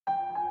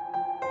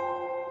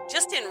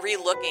just in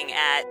re-looking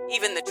at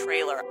even the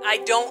trailer, I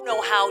don't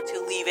know how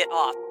to leave it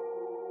off.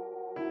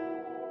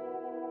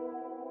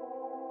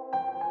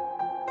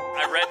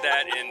 I read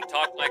that in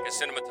Talk Like a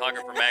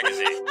Cinematographer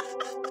magazine.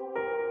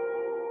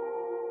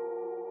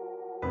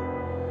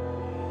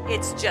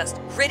 It's just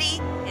gritty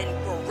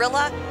and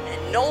guerrilla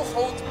and no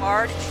holds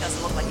barred. It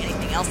doesn't look like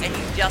anything else, and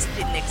you just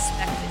didn't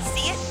expect to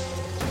see it.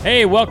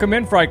 Hey, welcome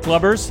in, Fright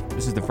Clubbers.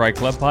 This is the Fright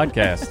Club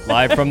Podcast,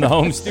 live from the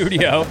home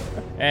studio.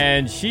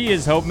 And she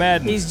is Hope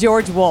Madden. He's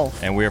George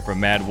Wolf. And we're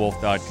from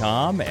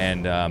madwolf.com.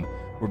 And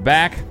we're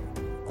back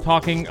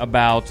talking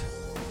about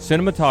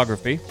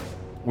cinematography.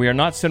 We are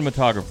not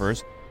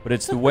cinematographers, but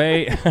it's the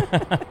way.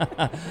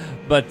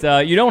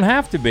 But you don't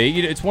have to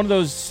be. It's one of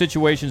those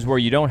situations where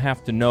you don't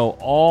have to know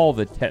all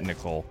the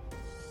technical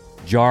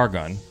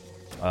jargon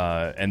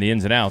and the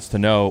ins and outs to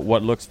know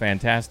what looks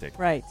fantastic.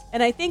 Right.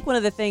 And I think one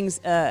of the things,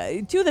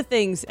 two of the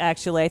things,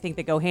 actually, I think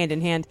that go hand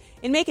in hand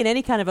in making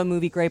any kind of a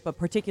movie great, but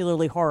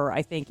particularly horror,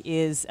 I think,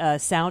 is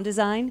sound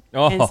design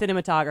and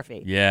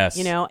cinematography. Yes.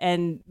 You know,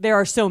 and there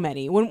are so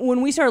many.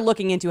 When we started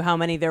looking into how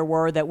many there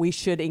were that we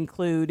should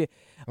include,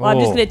 well, I'm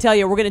just going to tell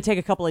you, we're going to take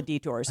a couple of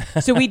detours.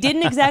 So we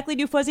didn't exactly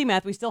do fuzzy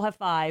math. We still have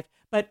 5.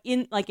 But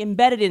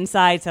embedded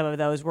inside some of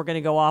those, we're going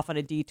to go off on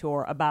a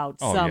detour about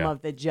some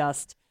of the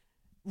just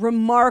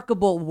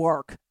remarkable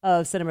work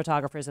of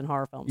cinematographers in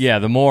horror films. Yeah,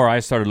 the more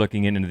I started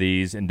looking into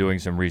these and doing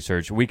some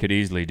research, we could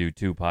easily do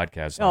 2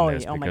 podcasts on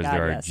this because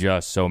there are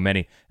just so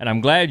many. And I'm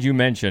glad you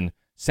mentioned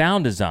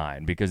sound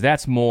design because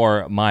that's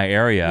more my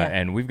area,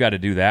 and we've got to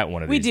do that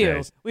one of these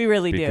days. We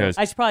really do.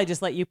 I should probably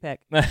just let you pick.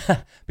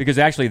 Because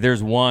actually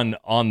there's one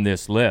on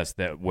this list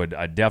that would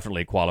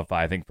definitely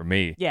qualify, I think, for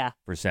me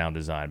for sound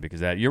design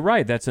because you're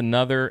right, that's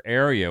another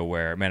area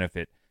where, man,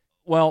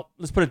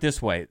 let's put it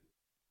this way.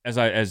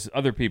 As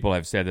other people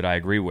have said that I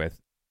agree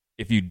with,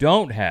 if you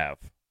don't have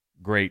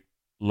great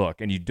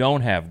look and you don't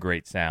have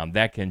great sound,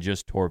 that can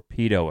just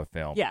torpedo a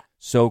film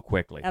so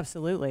quickly.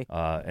 Absolutely.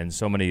 And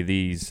so many of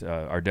these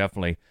are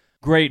definitely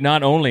great,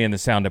 not only in the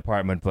sound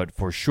department, but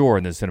for sure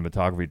in the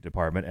cinematography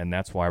department, and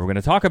that's why we're going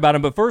to talk about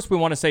them. But first, we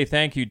want to say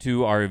thank you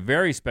to our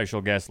very special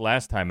guest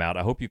last time out.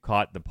 I hope you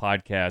caught the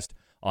podcast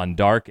on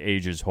Dark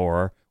Ages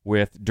Horror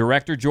with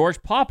director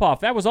George Popoff.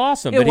 That was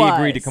awesome that he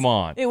agreed to come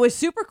on. It was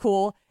super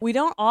cool. We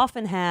don't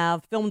often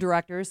have film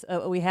directors.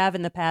 We have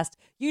in the past.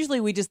 Usually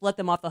we just let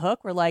them off the hook.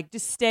 We're like,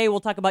 just stay, we'll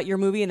talk about your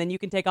movie, and then you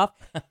can take off.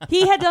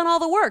 He had done all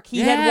the work. He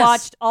had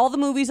watched all the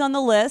movies on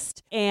the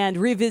list and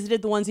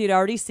revisited the ones he had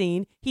already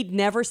seen. He'd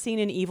never seen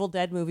an Evil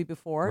Dead movie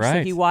before,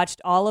 so he watched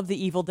all of the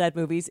Evil Dead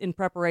movies in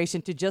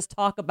preparation to just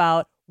talk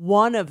about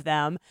one of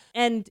them.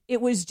 And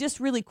it was just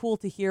really cool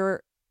to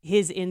hear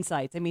his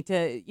insights. I mean,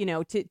 to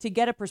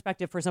get a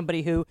perspective for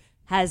somebody who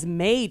has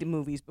made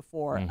movies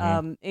before,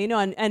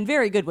 and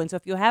very good ones. So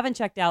if you haven't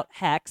checked out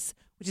Hex,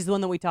 which is the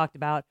one that we talked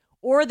about,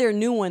 or their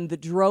new one, The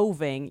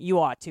Droving, you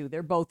ought to.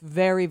 They're both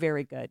very,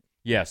 very good.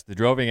 Yes, The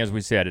Droving, as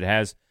we said, it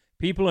has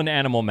people in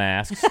animal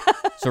masks.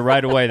 So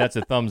right away, that's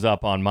a thumbs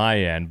up on my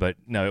end. But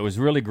no, it was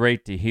really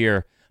great to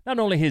hear not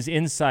only his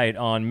insight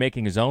on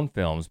making his own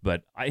films,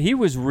 but he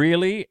was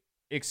really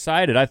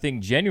excited, I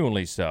think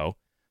genuinely so,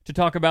 to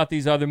talk about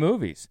these other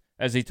movies.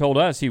 As he told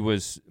us, he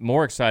was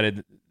more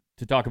excited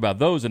to talk about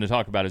those than to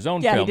talk about his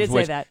own films. Yeah, he did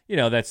say that. You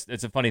know, that's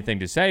a funny thing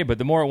to say, but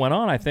the more it went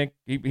on, I think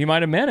he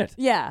might have meant it.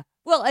 Yeah.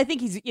 Well, I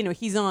think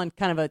he's on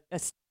kind of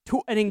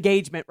an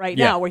engagement right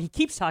now where he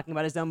keeps talking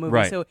about his own movie.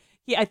 Right. So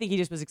I think he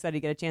just was excited to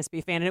get a chance to be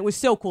a fan, and it was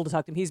so cool to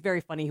talk to him. He's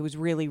very funny. He was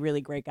really,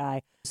 really great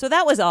guy. So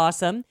that was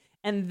awesome.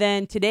 And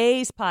then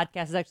today's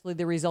podcast is actually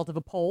the result of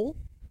a poll.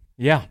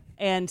 Yeah.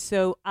 And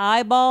so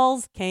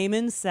Eyeballs came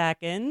in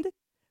second,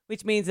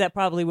 which means that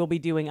probably we'll be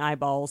doing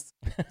Eyeballs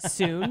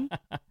soon.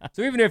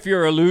 So even if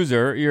you're a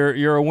loser,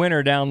 you're a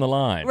winner down the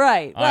line.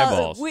 Right.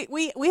 Eyeballs. Well,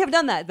 we have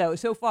done that, though,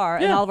 so far.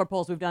 In all of our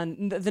polls we've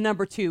done, the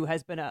number 2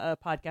 has been a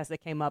podcast that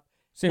came up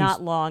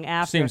not long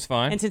after. Seems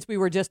fine. And since we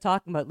were just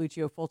talking about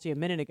Lucio Fulci a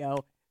minute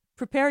ago,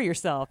 prepare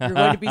yourself. You're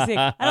going to be seeing.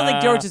 I don't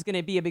think George is going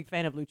to be a big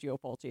fan of Lucio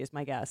Fulci, is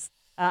my guess.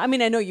 I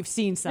mean, I know you've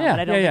seen some, but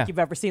I don't think you've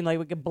ever seen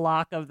like a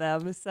block of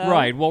them. So.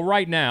 Right. Well,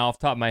 right now, off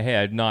the top of my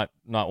head, not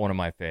one of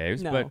my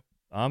faves, but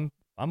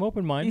I'm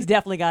open-minded. He's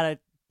definitely got a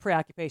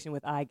preoccupation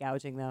with eye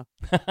gouging, though.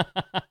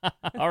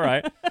 All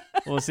right.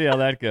 We'll see how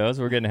that goes.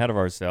 We're getting ahead of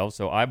ourselves,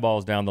 so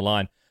Eyeballs down the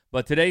line.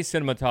 But today's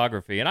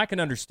cinematography, and I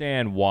can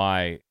understand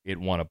why it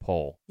won a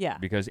poll. Yeah.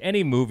 Because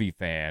any movie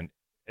fan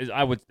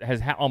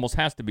almost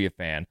has to be a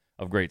fan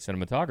of great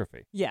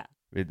cinematography. Yeah.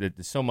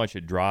 So much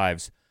it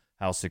drives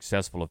how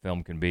successful a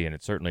film can be, and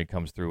it certainly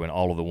comes through in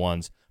all of the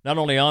ones, not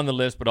only on the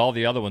list, but all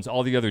the other ones,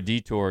 all the other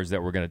detours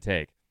that we're going to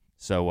take.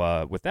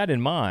 So with that in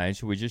mind,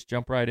 should we just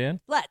jump right in?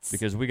 Let's.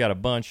 Because we got a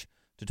bunch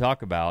to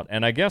talk about.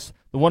 And I guess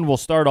the one we'll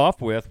start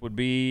off with would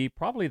be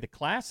probably the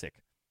classic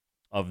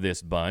of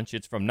this bunch.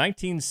 It's from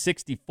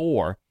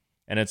 1964,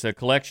 and it's a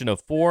collection of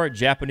 4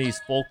 Japanese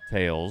folk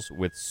tales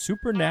with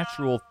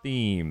supernatural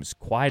themes.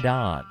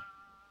 Kwaidan.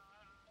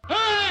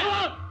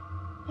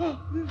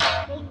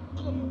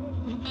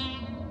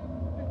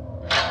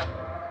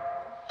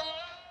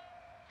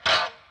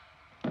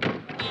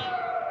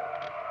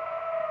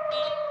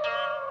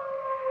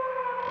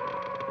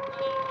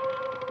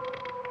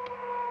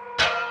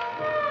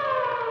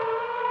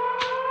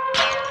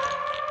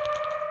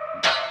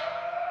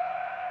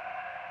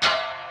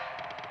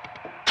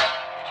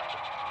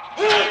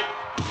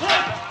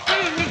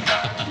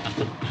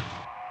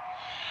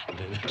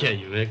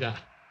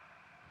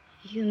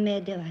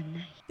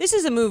 This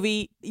is a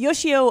movie.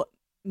 Yoshio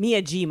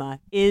Miyajima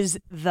is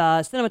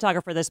the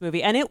cinematographer of this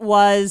movie, and it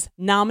was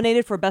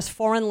nominated for Best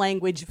Foreign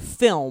Language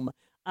Film.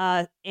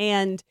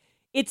 And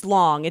it's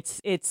long.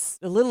 It's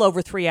a little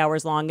over 3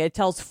 hours long. It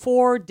tells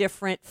 4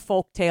 different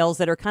folk tales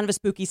that are kind of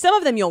spooky. Some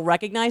of them you'll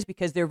recognize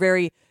because they're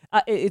very.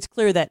 It's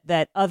clear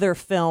that other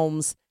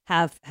films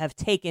have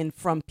taken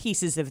from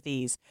pieces of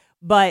these.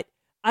 But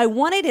I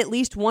wanted at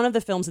least one of the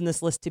films in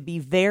this list to be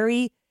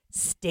very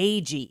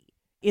stagey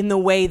in the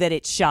way that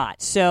it's shot.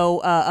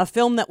 So a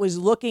film that was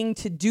looking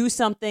to do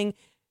something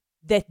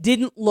that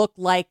didn't look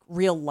like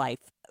real life.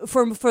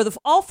 For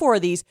all 4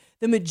 of these,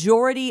 the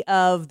majority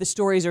of the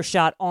stories are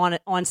shot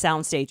on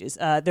sound stages.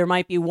 There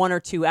might be 1 or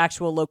 2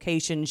 actual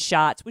location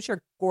shots, which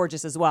are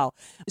gorgeous as well.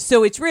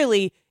 So it's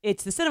the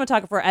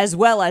cinematographer as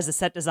well as the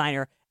set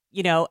designer,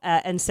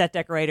 and set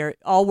decorator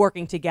all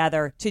working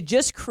together to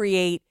just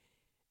create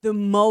the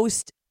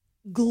most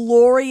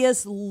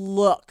glorious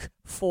look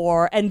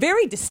and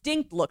very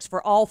distinct looks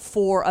for all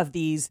 4 of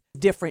these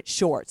different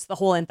shorts, the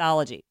whole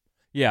anthology.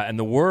 Yeah, and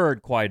the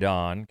word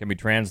Kwaidan can be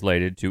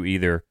translated to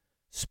either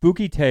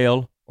spooky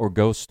tale or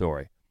ghost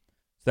story.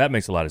 So that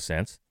makes a lot of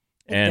sense.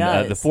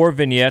 And the 4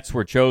 vignettes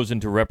were chosen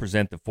to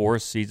represent the 4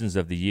 seasons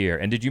of the year.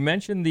 And did you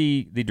mention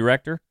the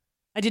director?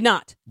 I did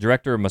not.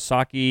 Director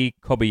Masaki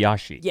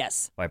Kobayashi.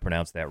 Yes. If I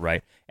pronounced that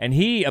right. And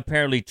he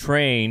apparently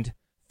trained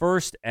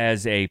first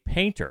as a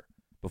painter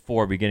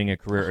before beginning a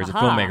career as a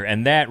filmmaker.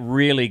 And that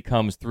really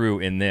comes through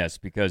in this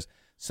because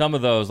some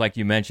of those, like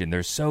you mentioned,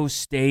 they're so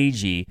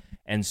stagey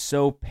and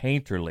so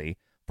painterly.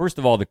 First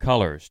of all, the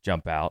colors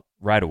jump out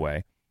right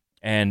away.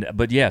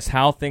 But yes,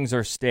 how things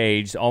are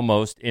staged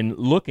almost in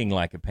looking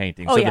like a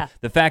painting. Oh, yeah.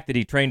 The fact that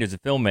he trained as a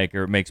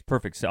filmmaker makes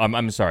perfect sense.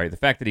 I'm sorry. The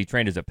fact that he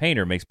trained as a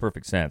painter makes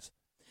perfect sense.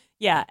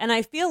 Yeah, and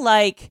I feel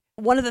like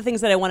one of the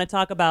things that I want to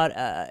talk about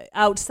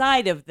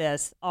outside of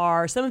this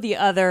are some of the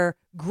other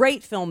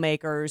great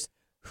filmmakers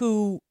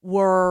who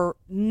were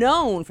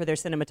known for their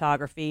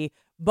cinematography,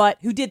 but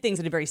who did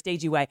things in a very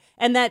stagey way.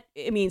 And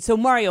so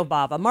Mario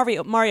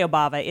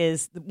Bava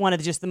is one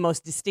of just the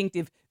most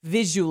distinctive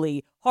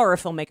visually horror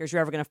filmmakers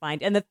you're ever going to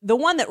find. And the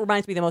one that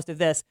reminds me the most of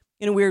this,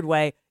 in a weird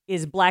way,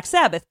 is Black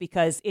Sabbath,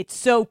 because it's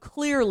so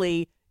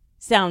clearly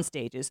sound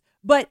stages.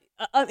 But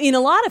in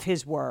a lot of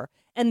his were,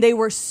 and they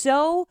were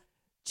so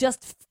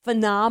just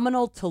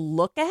phenomenal to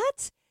look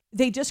at.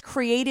 They just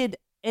created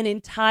an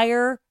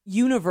entire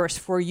universe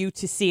for you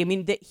to see. I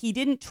mean, he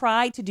didn't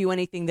try to do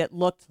anything that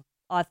looked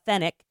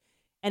authentic,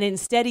 and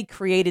instead he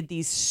created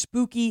these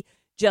spooky,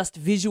 just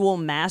visual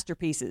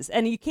masterpieces.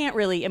 And you can't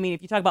really,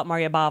 if you talk about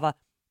Mario Bava,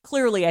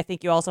 clearly I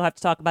think you also have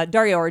to talk about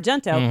Dario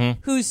Argento,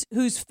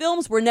 whose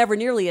films were never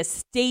nearly as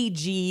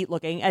stagey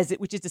looking,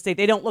 which is to say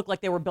they don't look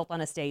like they were built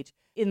on a stage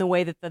in the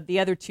way that the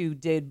other 2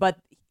 did. But,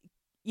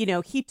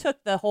 he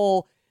took the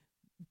whole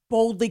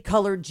boldly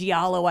colored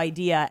giallo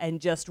idea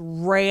and just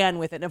ran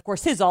with it. And of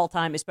course, his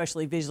all-time,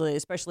 especially visually,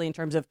 especially in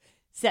terms of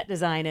set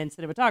design and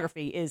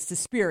cinematography, is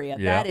Suspiria.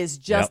 Yeah. That is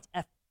just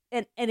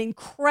an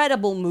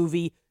incredible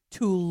movie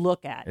to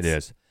look at. It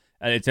is.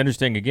 It's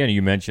interesting, again,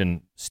 you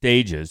mentioned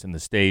stages and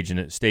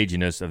the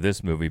staginess of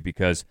this movie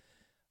because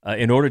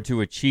in order to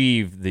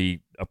achieve the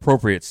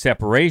appropriate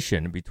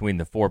separation between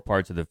the 4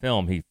 parts of the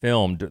film, the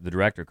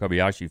director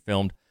Kobayashi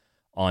filmed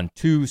on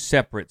 2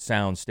 separate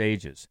sound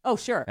stages. Oh,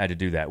 sure. Had to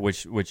do that,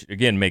 which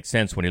again makes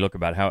sense when you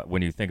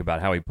think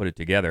about how he put it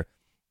together.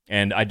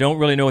 And I don't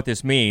really know what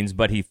this means,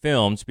 but he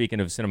filmed,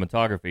 speaking of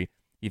cinematography,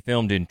 he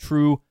filmed in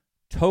true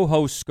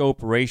Toho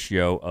scope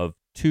ratio of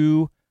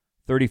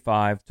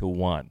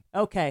 2:35:1.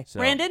 Okay. So.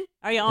 Brandon,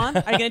 are you on?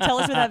 Are you going to tell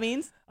us what that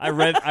means? I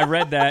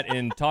read that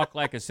in Talk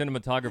Like a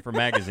Cinematographer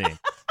magazine.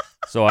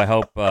 So I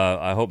hope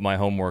my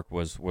homework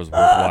was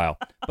worthwhile.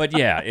 But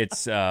yeah,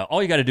 it's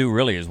all you got to do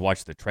really is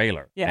watch the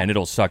trailer, and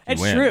it'll suck you in.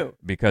 It's true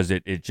because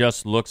it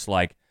just looks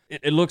like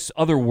it looks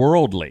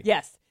otherworldly.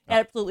 Yes, it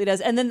absolutely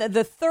does. And then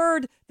the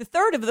third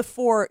of the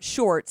 4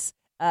 shorts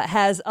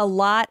has a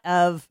lot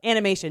of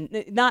animation,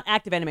 not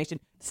active animation,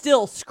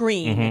 still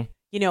screen,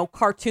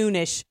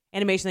 cartoonish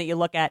animation that you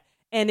look at,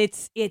 and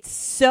it's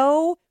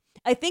so.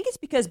 I think it's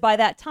because by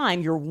that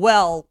time you're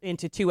well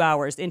into 2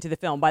 hours into the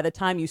film. By the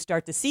time you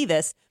start to see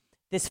this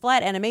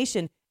flat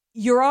animation,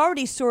 you're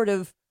already sort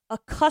of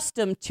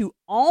accustomed to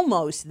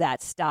almost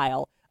that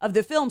style of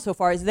the film so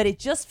far, is that it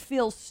just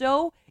feels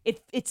so,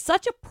 it's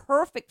such a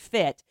perfect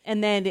fit.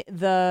 And then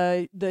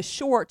the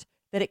short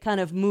that it kind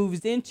of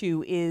moves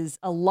into is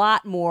a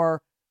lot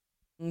more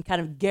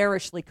kind of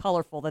garishly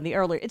colorful than the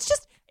earlier. It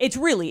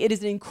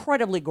is an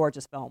incredibly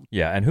gorgeous film.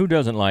 Yeah, and who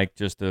doesn't like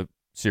just a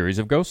series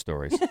of ghost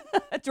stories?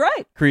 That's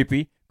right.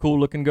 Creepy,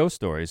 cool-looking ghost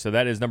stories. So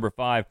that is number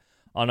 5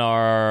 on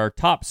our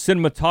top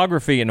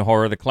cinematography in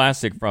horror, the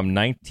classic from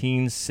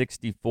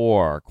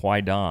 1964,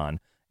 Kwaidan.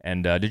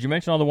 And did you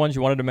mention all the ones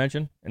you wanted to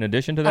mention in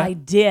addition to that? I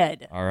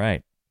did. All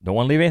right. Don't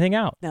want to leave anything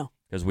out. No.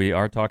 Because we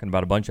are talking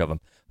about a bunch of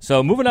them.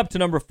 So moving up to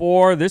number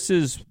 4, this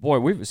is,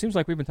 it seems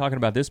like we've been talking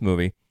about this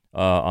movie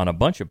on a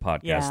bunch of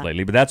podcasts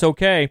lately, but that's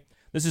okay.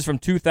 This is from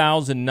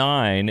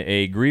 2009.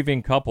 A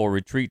grieving couple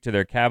retreat to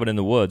their cabin in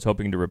the woods,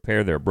 hoping to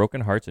repair their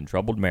broken hearts and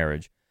troubled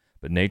marriage.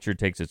 But nature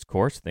takes its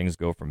course. Things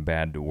go from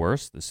bad to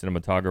worse. The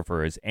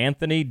cinematographer is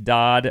Anthony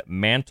Dodd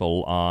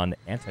Mantle on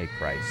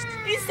Antichrist.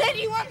 You said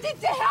you wanted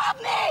to help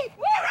me!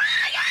 Where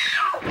are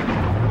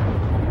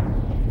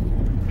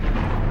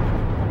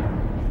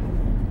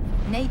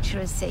you?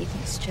 Nature is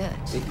Satan's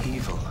church. The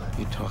evil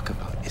you talk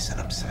about is an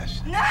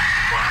obsession. No!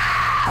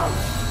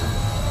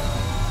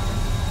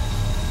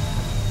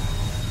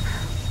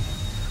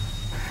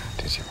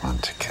 Did you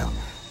want to kill me?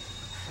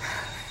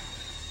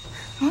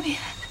 Not yet.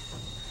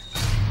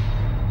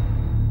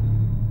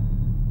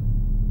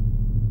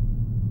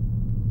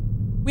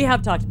 We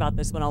have talked about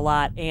this one a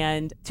lot,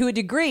 and to a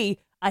degree,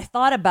 I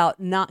thought about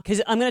not,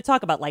 because I'm going to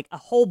talk about like a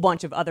whole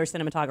bunch of other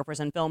cinematographers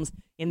and films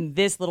in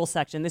this little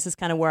section. This is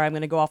kind of where I'm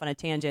going to go off on a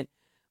tangent.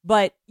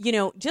 But, you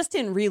know, just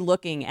in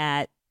re-looking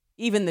at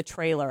even the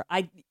trailer,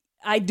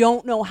 I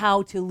don't know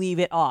how to leave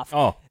it off.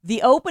 Oh.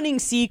 The opening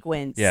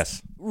sequence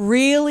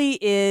really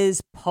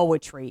is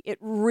poetry. It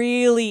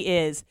really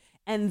is.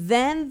 And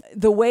then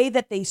the way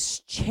that they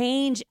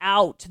change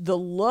out the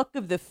look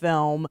of the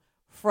film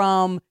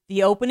from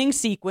the opening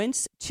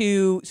sequence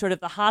to sort of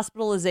the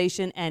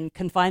hospitalization and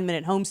confinement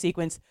at home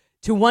sequence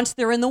to once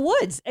they're in the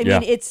woods. I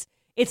mean,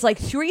 it's like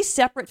three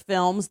separate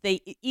films.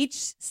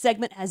 Each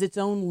segment has its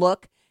own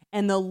look,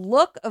 and the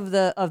look of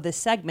the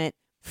segment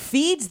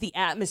feeds the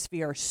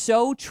atmosphere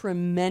so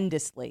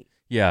tremendously.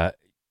 Yeah.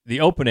 The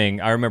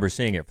opening, I remember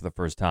seeing it for the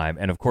first time,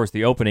 and of course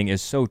the opening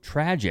is so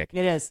tragic.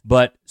 It is.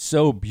 But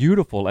so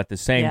beautiful at the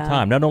same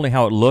time. Not only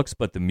how it looks,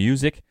 but the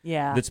music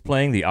that's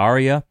playing, the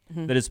aria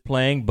that is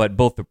playing, but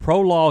both the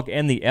prologue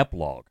and the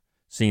epilogue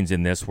scenes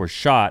in this were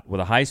shot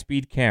with a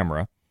high-speed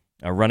camera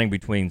running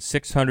between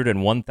 600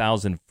 and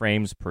 1,000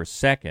 frames per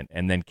second,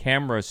 and then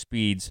camera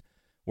speeds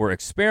were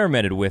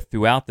experimented with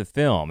throughout the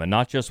film, and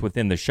not just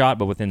within the shot,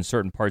 but within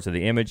certain parts of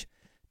the image,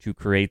 to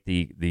create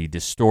the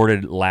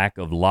distorted lack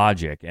of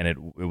logic, and it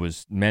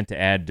was meant to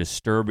add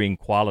disturbing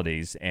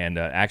qualities. And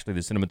actually,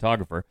 the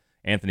cinematographer,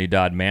 Anthony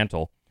Dodd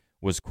Mantle,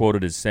 was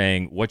quoted as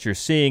saying, "What you're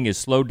seeing is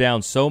slowed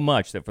down so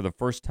much that for the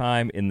first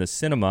time in the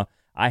cinema,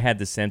 I had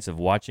the sense of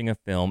watching a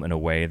film in a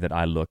way that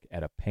I look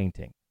at a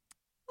painting."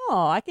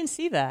 Oh, I can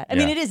see that. I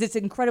mean, it's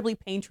incredibly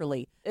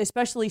painterly,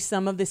 especially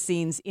some of the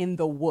scenes in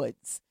the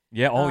woods.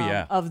 Yeah,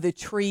 of the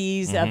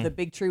trees, of the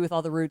big tree with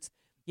all the roots.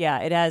 Yeah,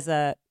 it has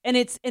and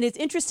it's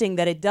interesting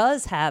that it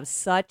does have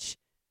such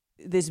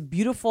this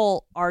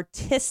beautiful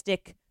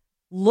artistic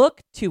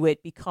look to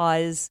it,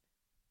 because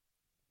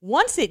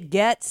once it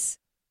gets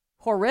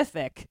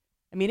horrific,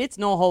 I mean, it's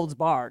no holds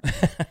barred.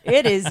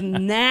 It is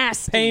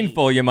nasty.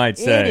 Painful, you might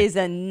say. It is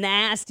a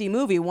nasty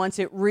movie once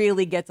it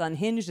really gets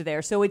unhinged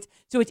there. So it's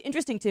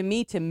interesting to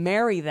me to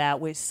marry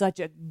that with such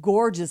a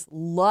gorgeous,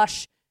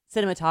 lush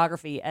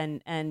cinematography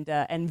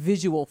and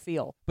visual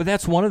feel. But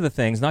that's one of the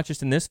things, not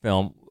just in this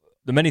film,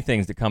 the many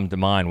things that come to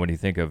mind when you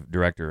think of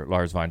director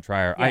Lars von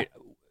Trier. Yeah.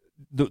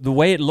 The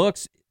way it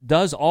looks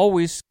does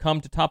always come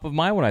to top of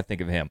mind when I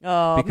think of him.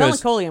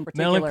 Melancholia in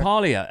particular.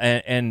 Melancholia.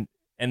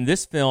 And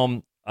this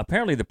film,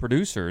 apparently the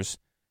producers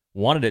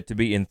wanted it to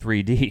be in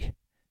 3D.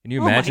 Can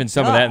you imagine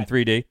some of that in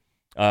 3D,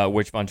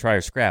 which von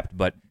Trier scrapped?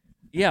 But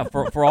yeah,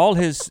 for all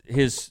his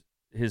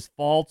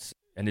faults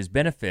and his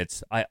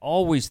benefits, I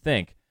always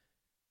think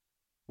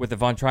with the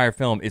von Trier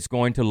film, it's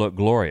going to look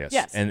glorious.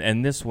 Yes.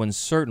 And this one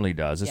certainly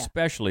does,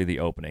 especially the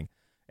opening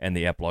and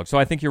the epilogue. So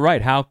I think you're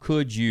right. How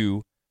could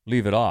you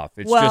leave it off?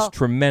 It's just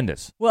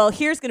tremendous. Well,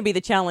 here's going to be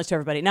the challenge to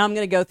everybody. Now I'm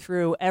going to go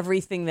through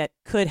everything that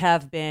could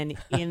have been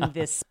in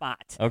this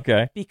spot.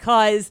 Okay.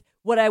 Because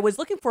what I was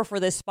looking for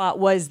this spot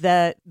was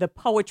the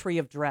poetry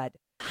of dread.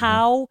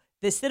 How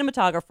the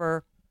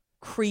cinematographer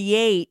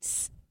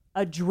creates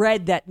a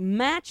dread that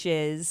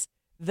matches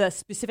the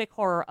specific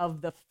horror of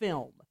the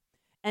film.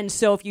 And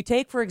so if you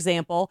take, for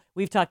example,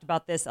 we've talked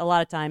about this a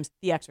lot of times,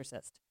 The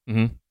Exorcist.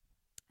 Mm-hmm.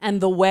 And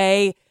the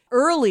way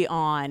early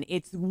on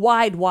it's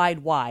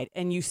wide,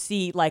 and you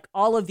see like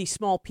all of these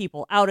small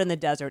people out in the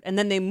desert, and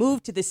then they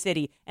move to the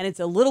city and it's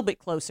a little bit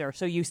closer.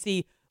 So you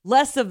see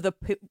less of the,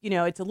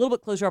 it's a little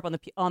bit closer up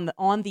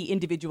on the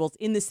individuals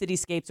in the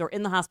cityscapes or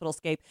in the hospital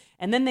scape.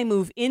 And then they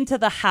move into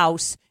the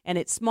house and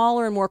it's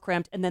smaller and more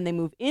cramped. And then they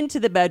move into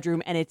the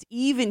bedroom and it's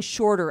even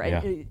shorter.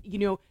 Yeah.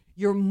 And,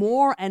 you're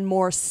more and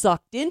more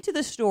sucked into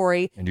the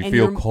story, and you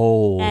feel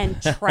cold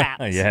and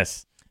trapped.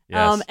 Yes.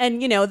 And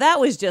that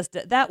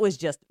was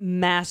just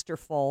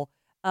masterful.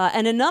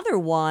 And another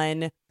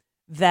one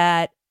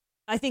that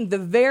I think the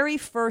very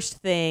first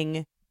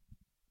thing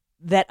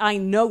that I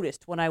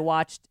noticed when I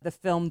watched the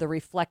film The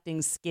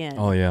Reflecting Skin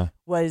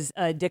was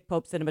Dick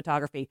Pope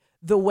cinematography.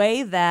 The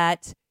way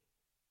that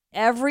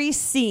every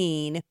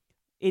scene,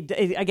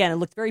 it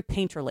looked very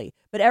painterly,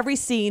 but every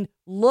scene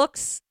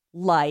looks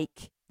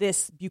like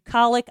this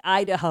bucolic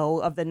Idaho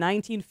of the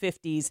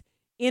 1950s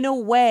in a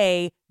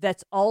way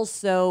that's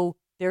also,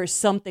 there's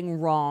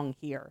something wrong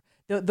here.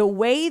 The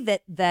way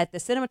that the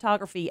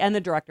cinematography and the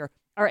director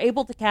are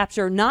able to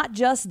capture not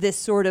just this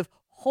sort of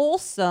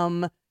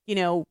wholesome,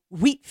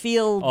 wheat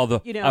field.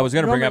 I was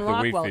going to bring up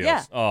the wheat fields.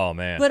 Yeah. Oh,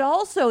 man. But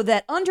also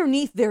that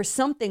underneath there's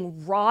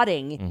something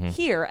rotting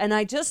here. And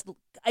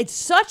it's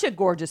such a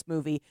gorgeous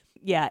movie.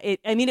 Yeah,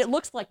 it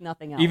looks like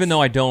nothing else. Even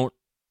though I don't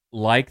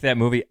like that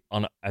movie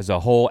as a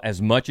whole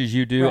as much as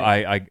you do,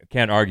 right. I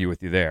can't argue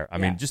with you there. I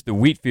mean, just the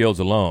wheat fields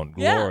alone,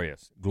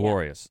 glorious.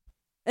 Yeah.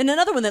 And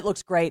another one that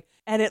looks great,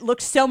 and it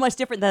looks so much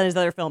different than his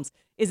other films,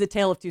 is A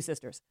Tale of Two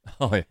Sisters.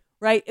 Oh, yeah.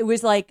 Right? It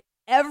was like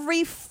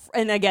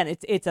and again,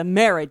 it's a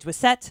marriage with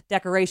set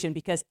decoration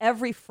because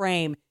every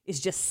frame is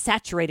just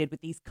saturated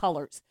with these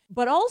colors.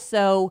 But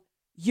also,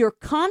 you're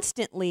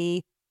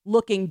constantly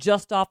looking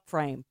just off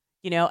frame.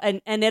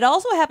 And it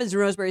also happens in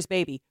Rosemary's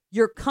Baby.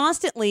 You're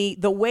constantly,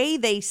 the way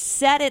they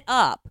set it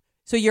up,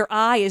 so your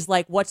eye is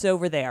like, what's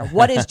over there?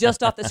 What is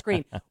just off the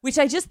screen? Which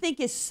I just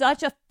think is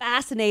such a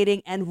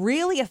fascinating and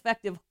really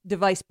effective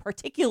device,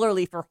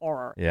 particularly for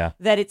horror. Yeah.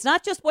 That it's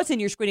not just what's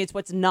in your screen, it's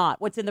what's not.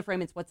 What's in the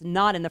frame, it's what's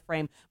not in the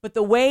frame. But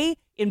the way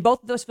in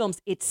both of those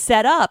films it is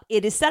set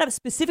up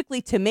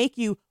specifically to make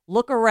you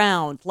look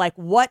around, like,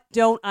 what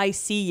don't I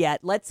see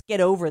yet? Let's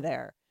get over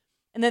there.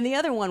 And then the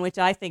other one, which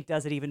I think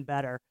does it even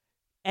better,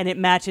 and it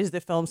matches the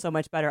film so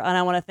much better. And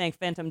I want to thank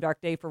Phantom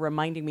Dark Day for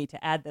reminding me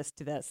to add this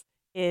to this,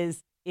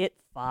 is It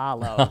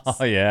Follows.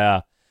 Oh,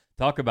 yeah.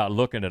 Talk about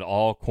looking at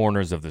all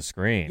corners of the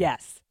screen.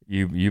 Yes.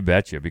 You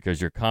betcha,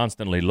 because you're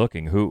constantly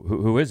looking.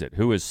 Who is it?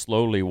 Who is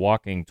slowly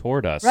walking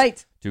toward us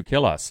to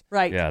kill us?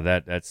 Right. Yeah,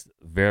 that's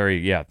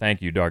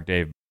thank you, Dark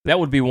Dave. That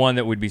would be one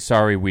that we'd be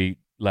sorry we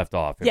left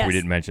off if we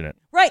didn't mention it.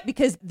 Right,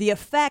 because the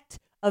effect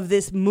of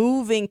this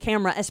moving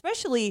camera,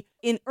 especially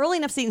in early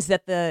enough scenes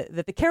that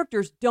the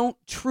characters don't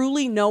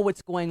truly know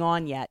what's going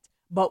on yet,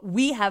 but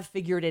we have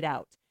figured it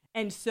out.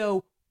 And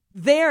so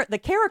the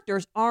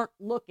characters aren't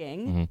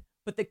looking,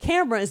 but the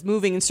camera is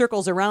moving in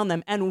circles around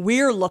them, and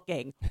we're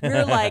looking.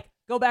 We're like,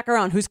 go back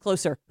around. Who's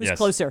closer? Who's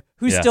closer?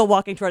 Who's still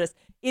walking toward us?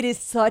 It is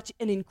such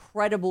an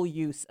incredible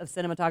use of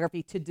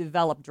cinematography to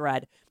develop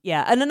dread.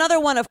 Yeah, and another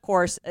one, of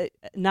course,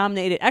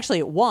 nominated. Actually,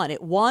 it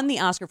won the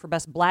Oscar for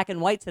Best Black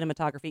and White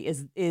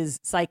Cinematography. Is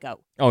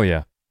Psycho. Oh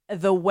yeah.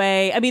 The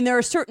way, there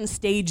are certain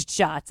staged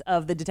shots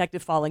of the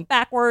detective falling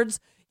backwards,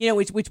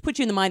 which put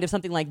you in the mind of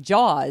something like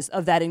Jaws,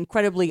 of that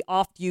incredibly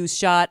oft-used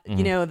shot.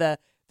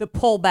 The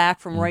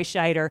pullback from Roy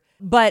Scheider.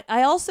 But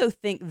I also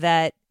think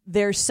that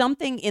there's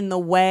something in the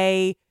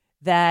way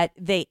that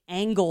they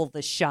angle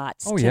the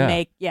shots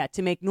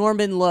to make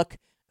Norman look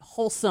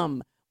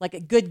wholesome, like a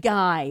good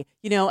guy,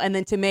 and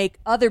then to make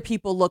other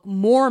people look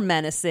more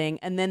menacing,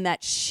 and then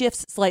that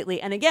shifts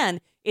slightly. And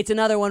again, it's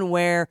another one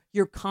where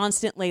you're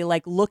constantly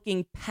like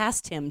looking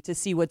past him to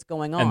see what's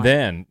going on. And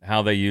then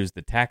how they use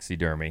the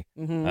taxidermy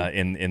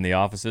in the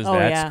offices,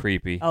 that's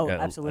creepy. Oh,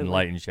 absolutely. And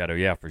light and shadow,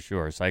 yeah, for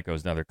sure. Psycho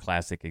is another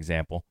classic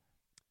example.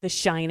 The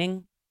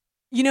Shining,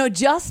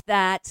 just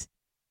that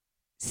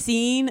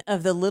scene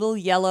of the little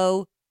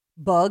yellow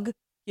bug,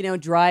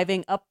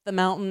 driving up the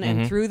mountain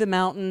and through the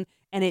mountain,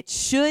 and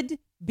it's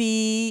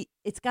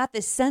got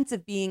this sense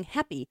of being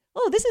happy.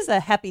 Oh, this is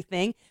a happy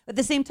thing. At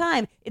the same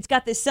time, it's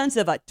got this sense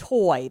of a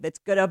toy that's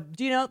gonna,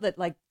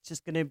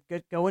 just gonna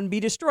go and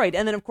be destroyed.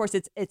 And then, of course,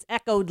 it's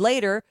echoed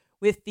later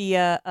with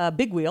the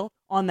big wheel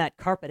on that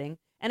carpeting.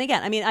 And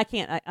again,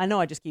 I know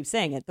I just keep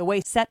saying it. The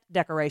way set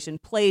decoration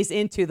plays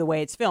into the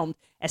way it's filmed,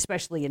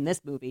 especially in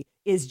this movie,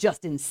 is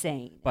just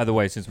insane. By the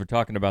way, since we're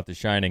talking about The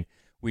Shining,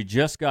 we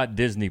just got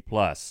Disney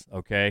Plus,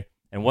 okay?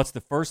 And what's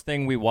the first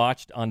thing we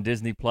watched on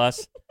Disney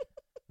Plus?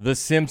 The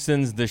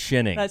Simpsons, The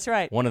Shining. That's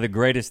right. One of the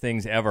greatest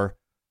things ever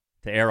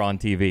to air on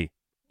TV.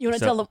 You want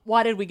to tell them,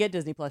 why did we get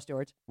Disney Plus,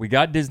 George? We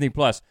got Disney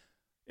Plus.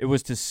 It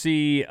was to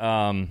see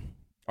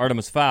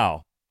Artemis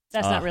Fowl.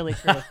 That's not really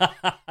true.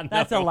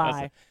 That's a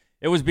lie.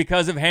 It was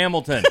because of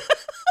Hamilton,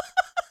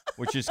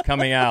 which is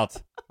coming out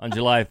on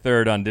July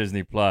 3rd on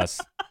Disney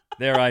Plus.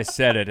 There, I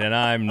said it, and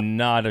I'm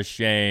not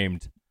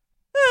ashamed.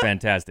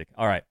 Fantastic.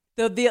 All right.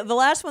 So the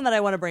last one that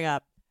I want to bring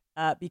up,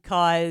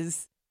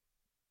 because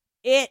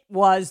it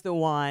was the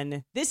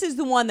one. This is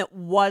the one that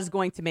was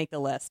going to make the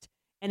list,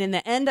 and in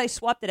the end, I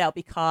swapped it out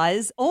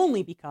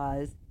only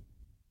because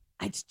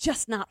it's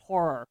just not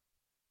horror.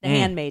 The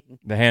Handmaiden.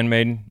 The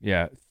Handmaiden.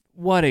 Yeah.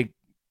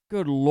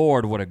 Good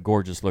Lord, what a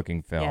gorgeous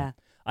looking film. Yeah.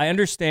 I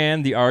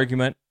understand the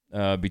argument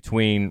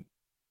between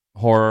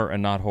horror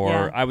and not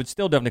horror. Yeah. I would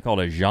still definitely call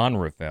it a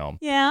genre film.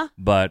 Yeah.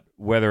 But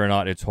whether or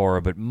not it's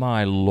horror, but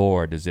my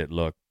Lord, does it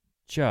look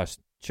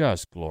just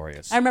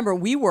glorious. I remember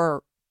we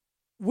were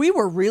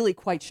really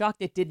quite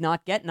shocked it did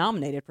not get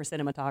nominated for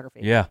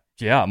cinematography.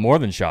 Yeah, more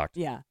than shocked.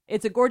 Yeah.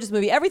 It's a gorgeous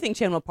movie. Everything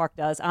Chandler Park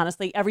does,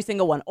 honestly, every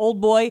single one. Old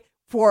Boy,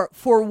 for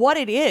what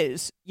it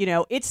is,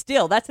 it's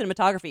still, that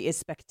cinematography is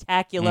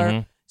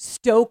spectacular.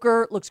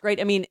 Stoker looks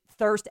great.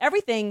 Thirst,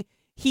 everything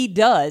he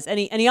does, and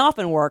he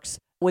often works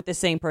with the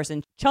same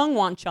person, Chung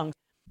Wan Chung.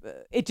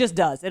 It just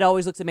does. It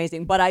always looks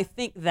amazing. But I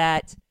think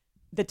that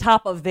the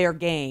top of their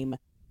game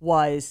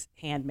was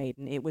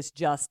Handmaiden. It was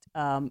just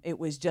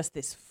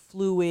this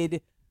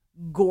fluid,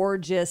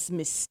 gorgeous,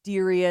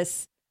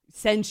 mysterious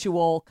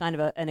sensual kind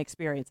of an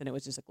experience, and it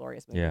was just a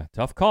glorious movie. Yeah,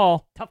 tough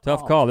call.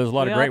 Tough call. There's a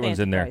lot of great ones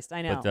in there.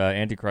 I know. But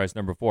Antichrist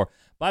number 4.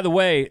 By the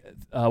way,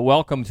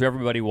 welcome to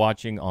everybody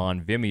watching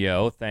on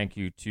Vimeo. Thank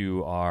you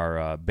to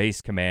our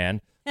base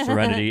command,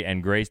 Serenity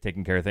and Grace,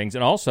 taking care of things.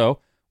 And also,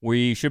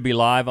 we should be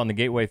live on the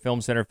Gateway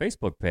Film Center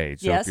Facebook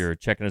page. So if you're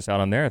checking us out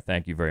on there,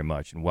 thank you very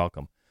much, and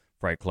welcome,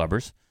 Fright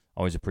Clubbers.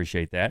 Always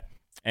appreciate that.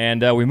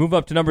 And we move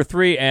up to number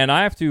 3, and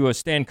I have to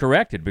stand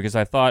corrected because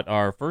I thought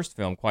our first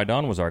film,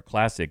 Qui-Gon, was our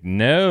classic.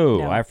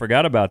 No, I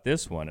forgot about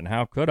this one, and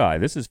how could I?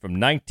 This is from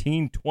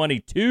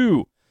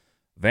 1922.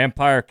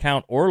 Vampire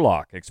Count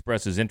Orlok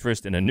expresses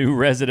interest in a new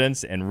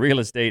residence and real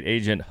estate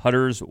agent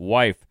Hutter's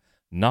wife,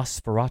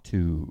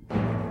 Nosferatu.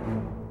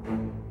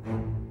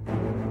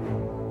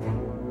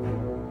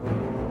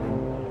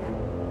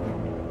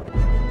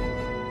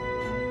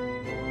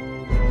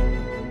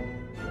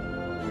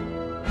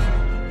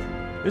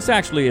 This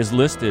actually is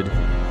listed,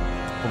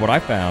 from what I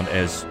found,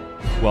 as,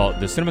 well,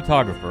 the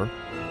cinematographer,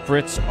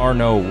 Fritz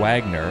Arno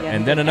Wagner,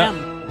 and then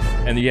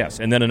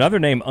another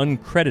name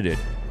uncredited,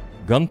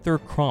 Gunther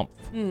Krampf,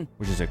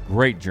 which is a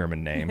great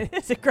German name.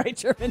 It's a great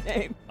German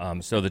name.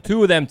 So the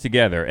two of them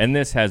together, and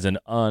this has an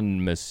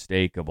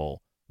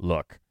unmistakable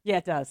look. Yeah,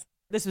 it does.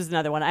 This was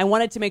another one. I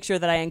wanted to make sure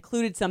that I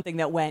included something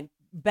that went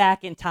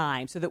back in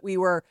time so that we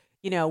were,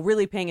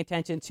 really paying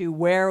attention to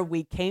where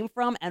we came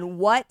from and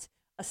what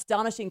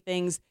astonishing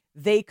things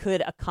they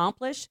could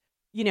accomplish,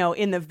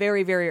 in the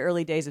very, very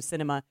early days of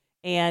cinema.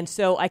 And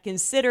so I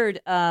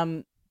considered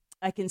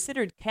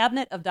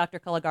Cabinet of Dr.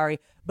 Caligari,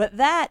 but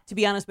that, to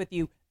be honest with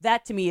you,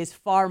 that to me is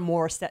far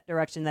more set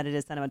direction than it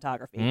is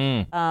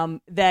cinematography.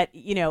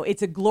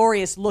 It's a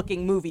glorious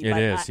looking movie. It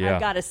is, yeah.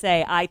 I've got to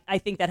say, I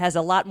think that has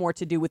a lot more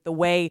to do with the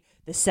way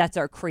the sets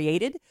are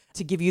created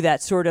to give you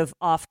that sort of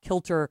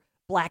off-kilter,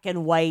 black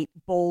and white,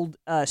 bold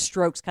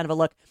strokes kind of a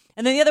look.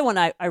 And then the other one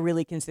I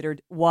really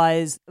considered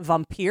was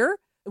Vampire,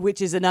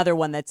 which is another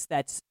one that's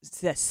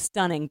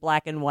stunning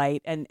black and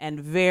white and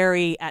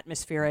very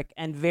atmospheric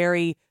and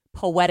very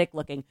poetic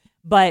looking.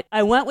 But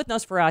I went with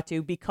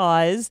Nosferatu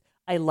because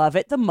I love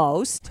it the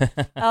most.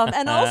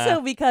 And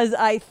also because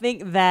I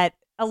think that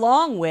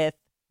along with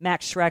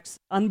Max Schreck's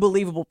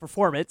unbelievable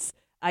performance,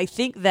 I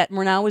think that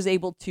Murnau was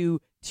able to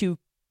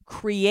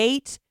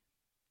create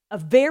a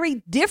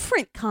very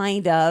different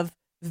kind of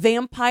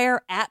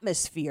vampire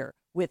atmosphere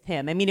with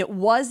him. I mean, it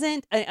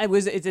wasn't.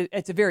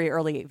 It's a very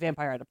early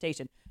vampire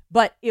adaptation,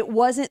 but it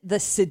wasn't the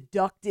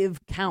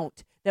seductive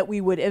Count that we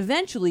would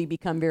eventually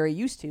become very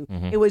used to.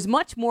 Mm-hmm. It was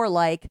much more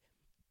like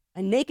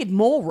a naked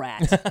mole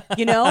rat,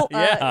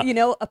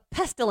 a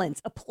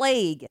pestilence, a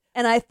plague,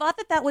 and I thought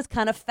that was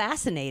kind of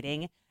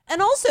fascinating.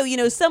 And also,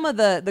 some of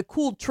the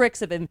cool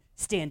tricks of him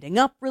standing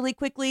up really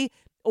quickly,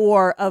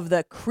 or of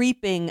the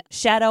creeping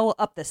shadow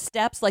up the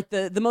steps, like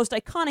the most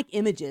iconic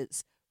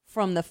images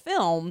from the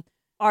film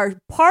are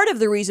part of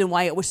the reason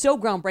why it was so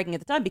groundbreaking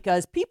at the time,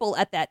 because people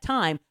at that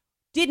time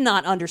did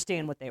not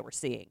understand what they were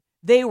seeing.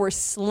 They were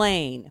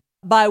slain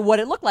by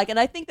what it looked like, and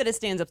I think that it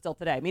stands up still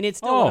today. I mean, it's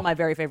still one of my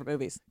very favorite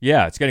movies.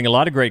 Yeah, it's getting a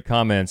lot of great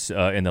comments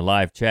in the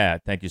live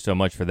chat. Thank you so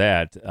much for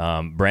that.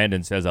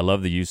 Brandon says, I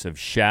love the use of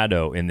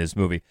shadow in this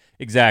movie.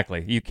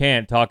 Exactly. You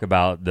can't talk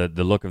about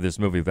the look of this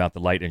movie without the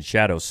light and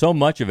shadow. So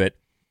much of it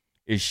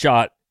is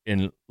shot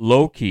in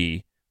low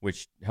key,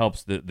 which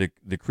helps the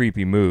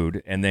creepy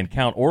mood. And then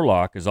Count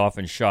Orlok is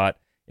often shot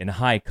in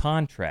high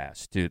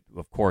contrast.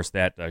 Of course,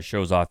 that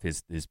shows off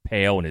his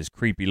pale and his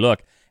creepy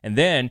look. And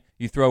then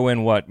you throw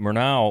in what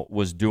Murnau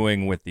was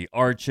doing with the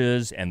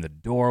arches and the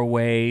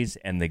doorways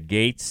and the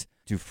gates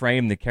to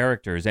frame the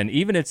characters. And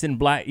even if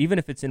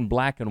it's in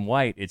black and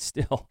white, it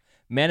still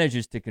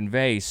manages to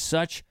convey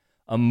such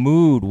a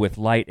mood with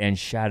light and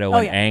shadow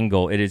and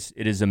angle. It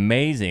is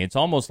amazing. It's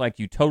almost like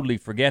you totally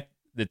forget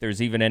that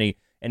there's even any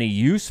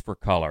use for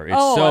color. It's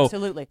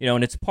absolutely.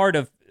 And it's part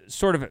of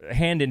sort of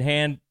hand in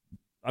hand.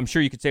 I'm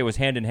sure you could say it was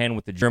hand in hand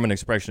with the German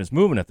Expressionist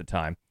movement at the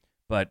time.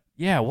 But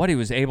yeah, what he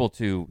was able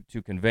to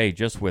convey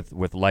just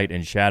with light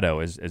and shadow,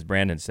 as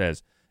Brandon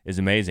says, is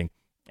amazing.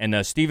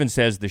 And Steven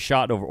says, the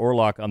shot over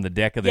Orlok on the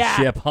deck of the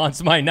ship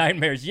haunts my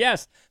nightmares.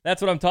 Yes,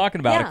 that's what I'm talking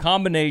about. A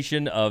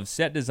combination of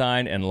set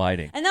design and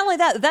lighting. And not only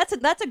that,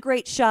 that's a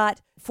great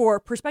shot for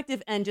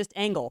perspective and just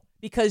angle,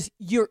 because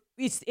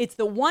it's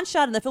the one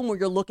shot in the film where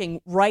you're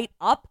looking right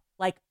up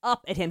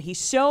at him.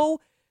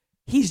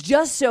 He's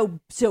just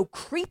so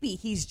creepy.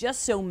 He's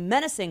just so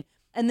menacing.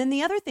 And then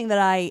the other thing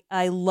that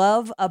I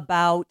love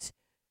about,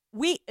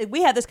 we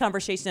had this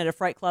conversation at a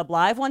Fright Club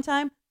Live one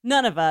time.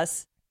 None of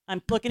us,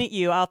 I'm looking at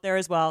you out there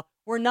as well,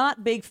 we're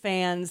not big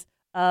fans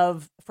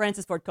of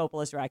Francis Ford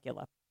Coppola's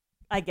Dracula.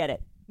 I get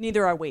it.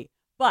 Neither are we.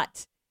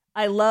 But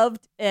I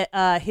loved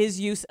his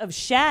use of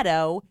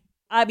shadow.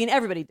 I mean,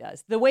 everybody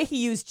does. The way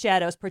he used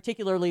shadows,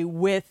 particularly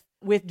with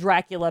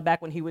Dracula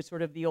back when he was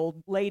sort of the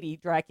old lady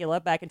Dracula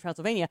back in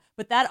Transylvania.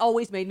 But that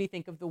always made me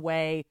think of the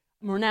way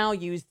Murnau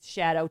used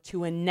shadow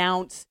to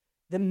announce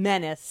the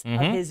menace of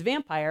his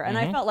vampire. And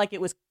I felt like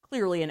it was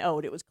clearly an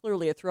ode. It was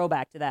clearly a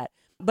throwback to that.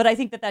 But I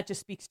think that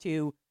just speaks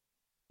to,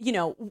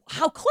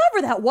 how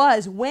clever that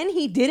was when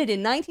he did it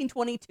in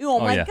 1922. Oh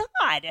my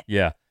God.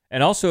 Yeah.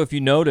 And also, if you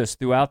notice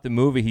throughout the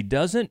movie, he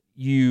doesn't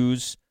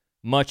use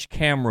much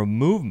camera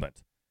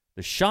movement.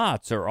 The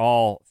shots are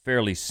all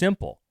fairly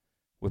simple,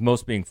 with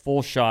most being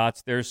full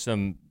shots. There's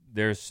some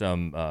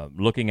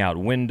looking out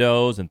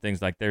windows and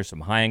things like there's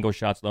some high angle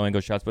shots, low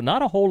angle shots, but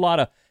not a whole lot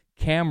of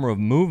camera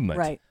movement,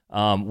 right?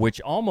 Which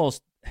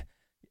almost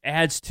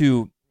adds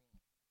to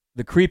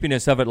the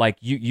creepiness of it. Like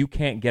you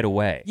can't get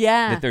away.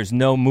 Yeah, that there's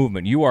no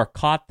movement. You are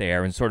caught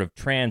there and sort of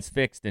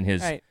transfixed in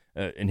his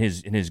in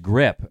his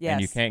grip, yes.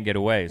 and you can't get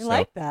away. I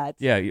like that.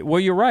 Yeah, well,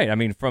 you're right. I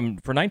mean, for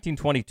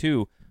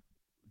 1922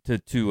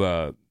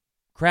 to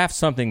craft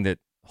something that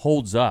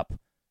holds up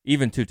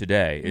even to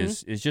today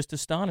is just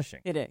astonishing.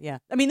 It is, yeah.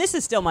 I mean, this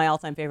is still my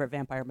all-time favorite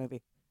vampire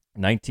movie.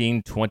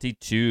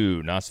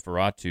 1922,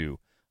 Nosferatu.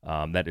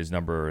 That is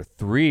number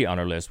 3 on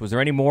our list. Was there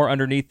any more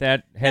underneath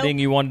that heading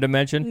you wanted to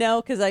mention?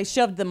 No, because I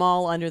shoved them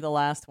all under the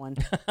last one.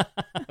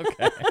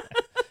 Okay.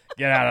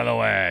 Get out of the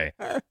way.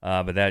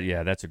 But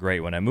that's a great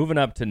one. And moving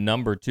up to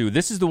number 2.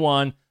 This is the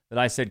one that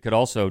I said could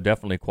also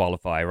definitely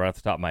qualify right off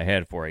the top of my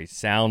head for a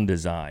sound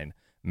design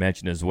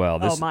mention as well.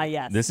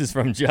 Yes. This is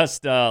from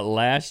just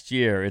last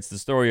year. It's the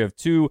story of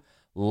 2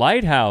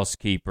 lighthouse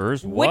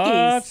keepers. Wickies.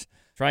 What?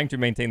 Trying to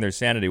maintain their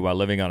sanity while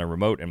living on a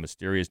remote and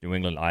mysterious New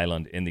England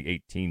island in the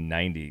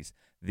 1890s.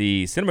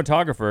 The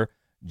cinematographer,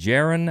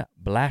 Jaron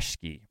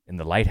Blaschke in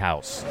The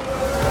Lighthouse.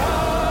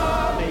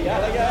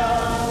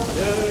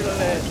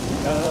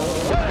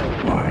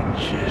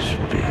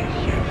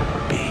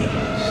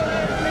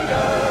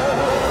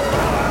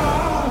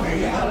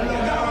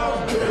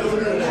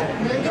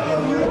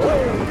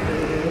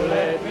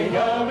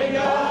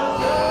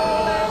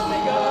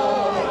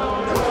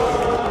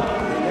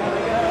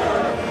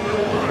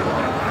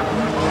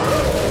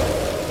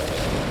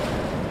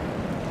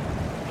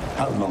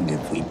 How long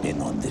have we been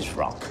on this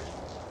rock?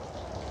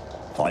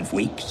 5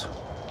 weeks?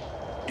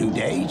 2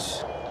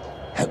 days?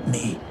 Help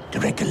me to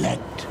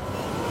recollect.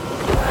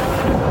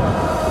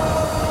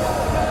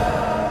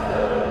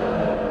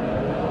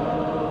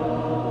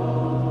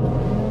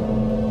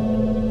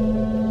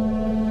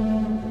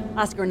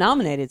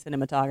 Oscar-nominated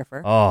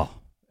cinematographer. Oh,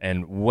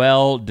 and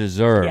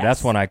well-deserved. Yes.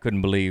 That's one I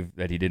couldn't believe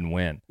that he didn't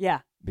win. Yeah.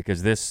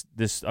 Because this,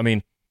 I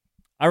mean,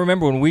 I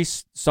remember when we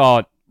saw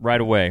it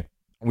right away,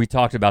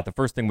 the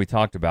first thing we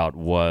talked about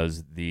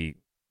was the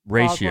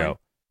ratio.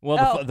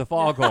 Well, the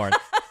foghorn.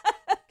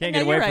 Can't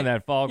get away from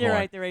that foghorn. You're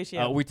right, the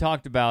ratio. We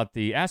talked about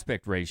the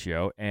aspect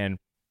ratio, and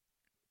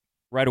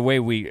right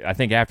away, I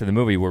think after the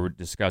movie, we were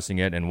discussing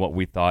it and what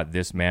we thought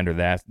this man or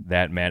that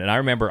man. And I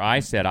remember I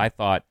said I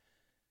thought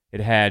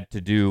it had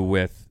to do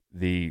with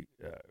the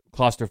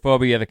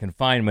claustrophobia, the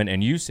confinement,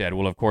 and you said,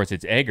 well, of course,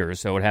 it's Eggers,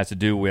 so it has to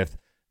do with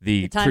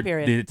the time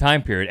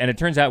period. And it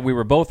turns out we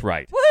were both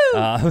right.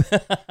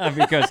 Woohoo!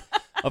 Because,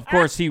 of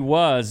course, he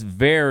was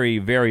very,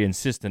 very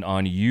insistent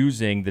on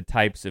using the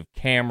types of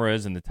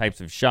cameras and the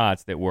types of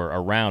shots that were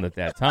around at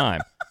that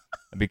time.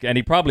 And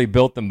he probably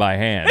built them by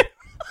hand.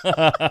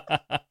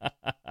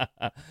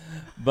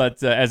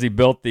 But as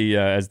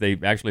they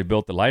actually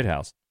built the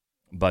lighthouse.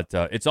 But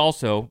it's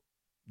also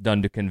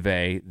done to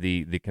convey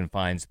the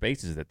confined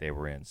spaces that they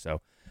were in.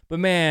 So, but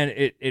man,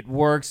 it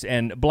works,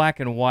 and black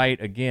and white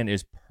again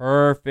is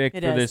perfect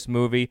for this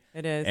movie.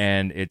 It is,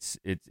 and it's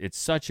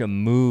such a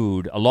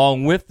mood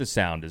along with the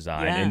sound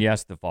design and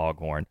yes, the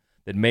foghorn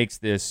that makes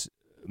this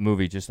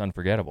movie just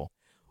unforgettable.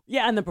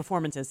 Yeah, and the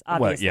performances,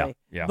 obviously. Well,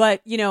 yeah.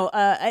 But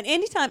at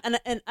any time,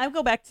 and I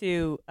go back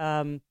to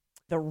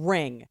The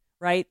Ring.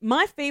 Right,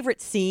 my favorite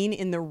scene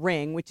in The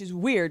Ring, which is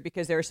weird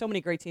because there are so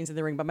many great scenes in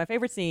The Ring, but my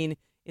favorite scene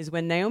is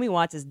when Naomi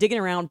Watts is digging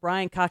around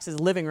Brian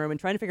Cox's living room and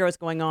trying to figure out what's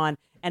going on.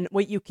 And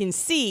what you can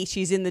see,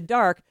 she's in the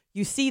dark,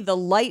 you see the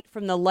light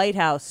from the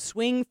lighthouse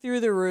swing through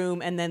the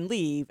room and then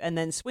leave, and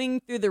then swing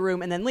through the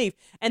room and then leave.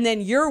 And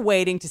then you're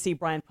waiting to see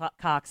Brian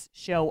Cox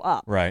show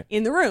up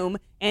in the room,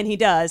 and he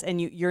does,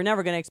 and you're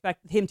never going to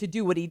expect him to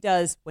do what he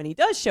does when he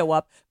does show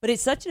up, but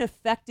it's such an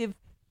effective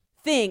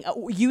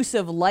use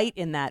of light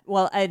in that.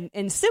 Well,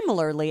 and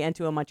similarly, and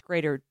to a much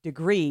greater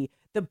degree,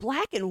 the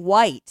black and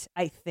white,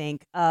 I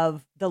think,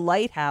 of the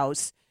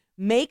lighthouse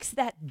makes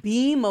that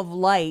beam of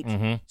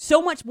light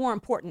so much more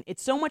important.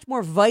 It's so much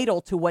more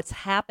vital to what's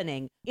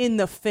happening in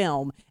the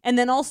film. And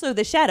then also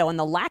the shadow and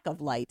the lack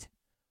of light.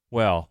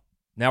 Well,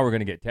 now we're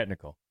going to get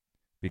technical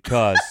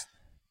because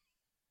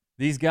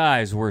these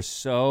guys were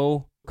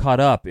so caught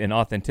up in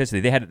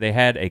authenticity. They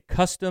had a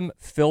custom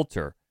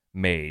filter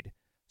made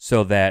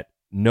so that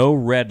no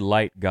red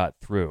light got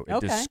through.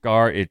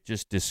 It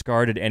just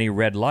discarded any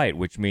red light,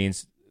 which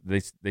means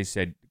they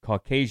said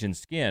Caucasian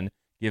skin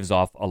gives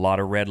off a lot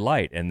of red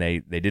light, and they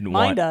didn't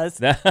want. Mine does.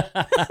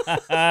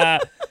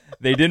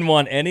 They didn't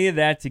want any of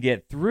that to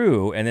get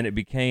through, and then it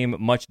became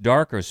much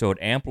darker, so it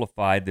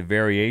amplified the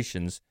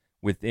variations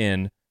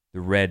within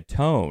the red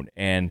tone.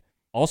 And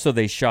also,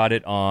 they shot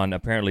it on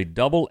apparently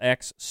double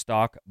X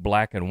stock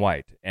black and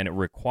white, and it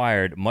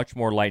required much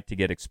more light to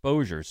get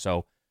exposure.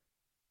 So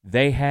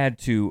they had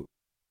to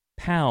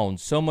pound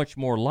so much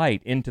more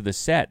light into the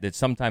set that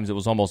sometimes it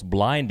was almost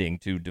blinding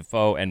to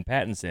Dafoe and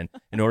Pattinson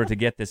in order to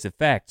get this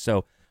effect.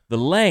 So the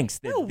lengths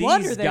that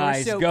these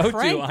guys go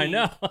to, I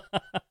know.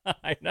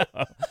 I know.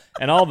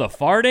 And all the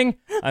farting,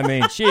 I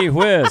mean, gee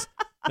whiz.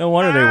 No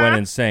wonder they went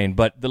insane.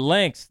 But the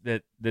lengths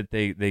that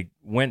they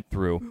went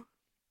through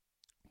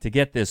to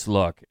get this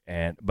look,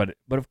 but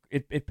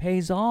it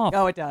pays off.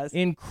 Oh, it does.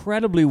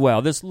 Incredibly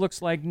well. This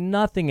looks like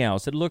nothing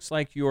else. It looks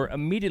like you're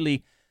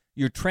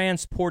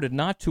transported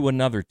not to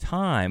another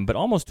time, but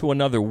almost to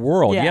another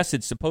world. Yeah. Yes,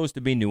 it's supposed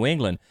to be New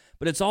England,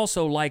 but it's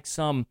also like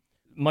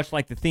much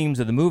like the themes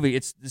of the movie,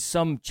 it's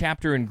some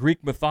chapter in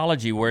Greek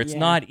mythology where it's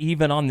not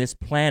even on this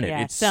planet.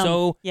 Yeah, it's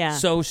so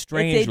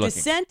strange it's a looking.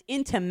 descent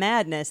into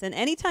madness, and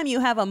anytime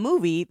you have a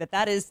movie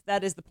that is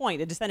the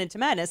point, a descent into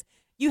madness,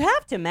 you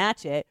have to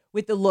match it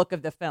with the look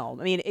of the film.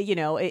 I mean,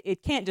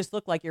 it can't just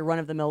look like your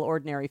run-of-the-mill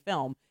ordinary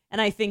film,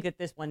 and I think that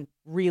this one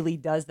really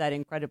does that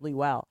incredibly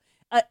well.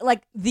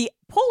 Like the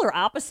polar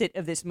opposite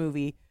of this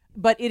movie,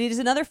 but it is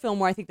another film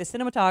where I think the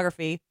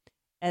cinematography,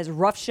 as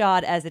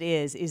roughshod as it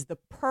is the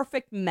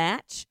perfect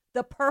match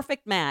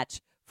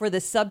for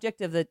the subject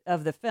of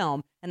the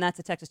film, and that's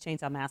the Texas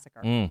Chainsaw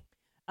Massacre.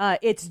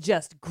 It's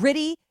just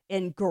gritty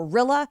and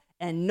guerrilla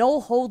and no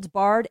holds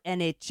barred,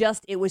 and it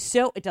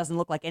doesn't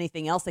look like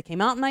anything else that came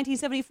out in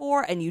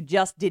 1974, and you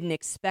just didn't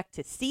expect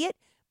to see it,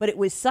 but it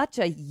was such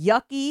a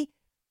yucky,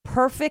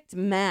 perfect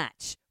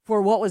match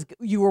for what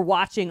you were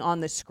watching on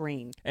the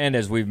screen. And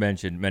as we've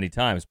mentioned many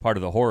times, part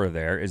of the horror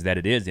there is that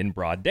it is in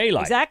broad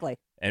daylight. Exactly.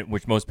 And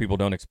which most people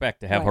don't expect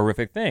to have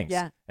horrific things.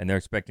 Yeah. And they're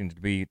expecting to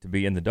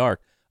be in the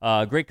dark.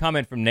 Great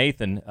comment from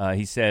Nathan.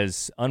 He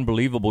says,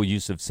 unbelievable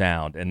use of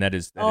sound. And that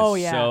is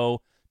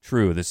so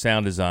true. The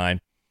sound design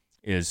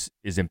is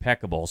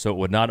impeccable. So it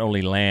would not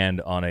only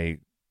land on a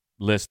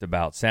list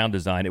about sound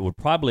design, it would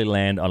probably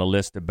land on a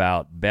list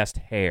about best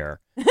hair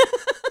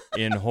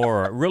in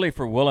horror. Really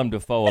for Willem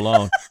Dafoe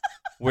alone.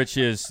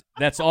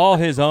 That's all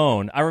his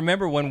own. I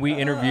remember when we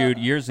interviewed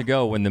years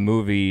ago when the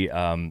movie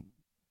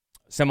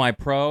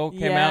Semi-Pro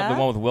came out, the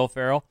one with Will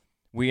Ferrell.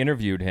 We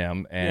interviewed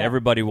him, and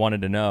everybody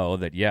wanted to know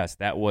that, yes,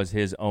 that was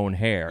his own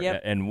hair.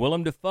 Yep. And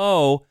Willem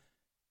Dafoe,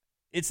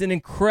 it's an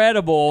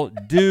incredible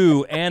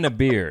do and a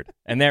beard,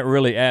 and that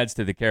really adds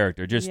to the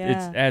character. It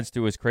adds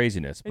to his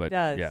craziness. But, it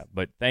does. Yeah,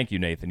 but thank you,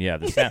 Nathan. Yeah,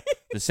 the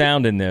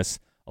sound in this,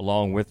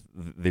 along with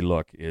the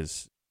look,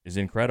 is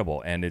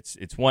incredible. And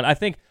it's one, I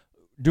think,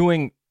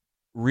 doing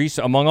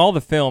research, among all the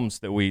films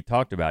that we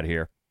talked about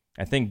here,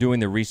 I think doing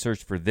the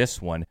research for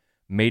this one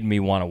made me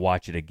want to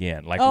watch it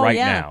again,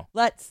 now.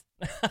 Let's.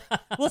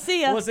 We'll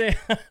see ya. We'll see.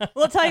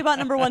 We'll tell you about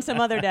number one some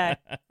other day.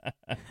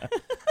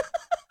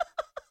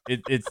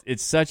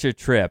 It's such a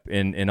trip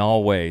in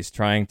all ways,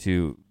 trying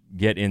to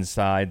get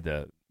inside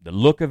the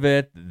look of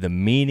it, the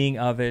meaning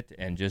of it,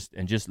 and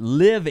just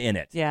live in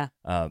it. Yeah.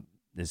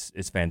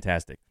 It's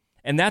fantastic.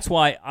 And that's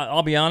why,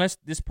 I'll be honest,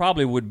 this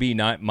probably would be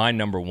not my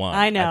number one.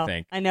 I know. I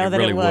think. I know it that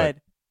really it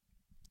would.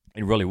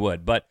 It really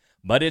would. But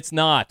it's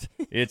not.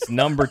 It's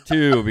number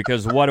 2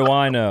 because what do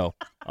I know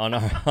on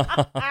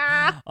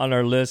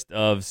our list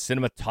of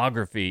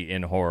cinematography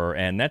in horror?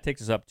 And that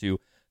takes us up to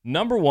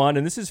number 1,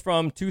 and this is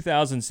from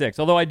 2006.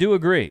 Although I do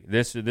agree,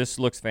 this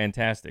looks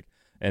fantastic.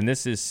 And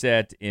this is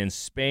set in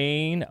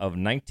Spain of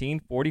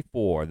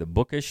 1944. The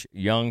bookish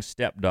young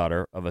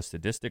stepdaughter of a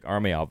sadistic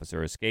army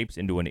officer escapes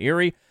into an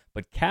eerie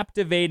but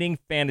captivating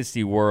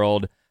fantasy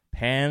world,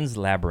 Pan's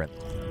Labyrinth.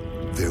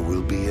 There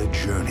will be a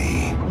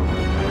journey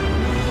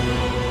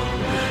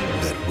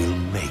that will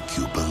make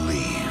you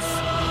believe.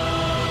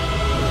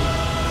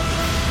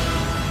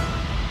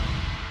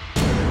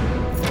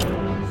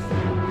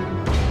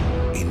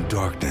 In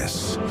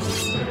darkness,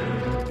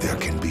 there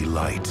can be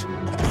light.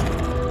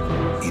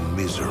 In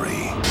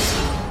misery,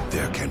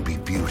 there can be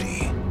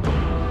beauty.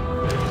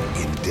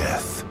 In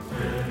death,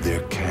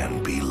 there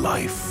can be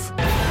life.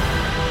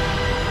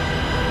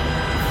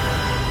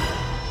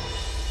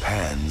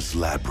 Pan's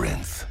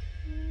Labyrinth.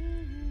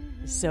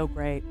 So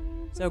great.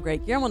 So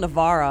great. Guillermo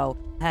Navarro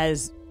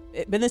has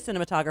been the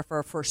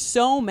cinematographer for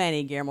so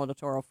many Guillermo del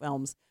Toro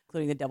films,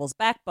 including The Devil's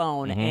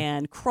Backbone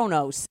and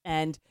Kronos,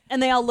 and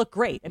they all look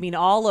great. I mean,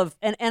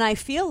 and I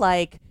feel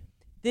like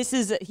this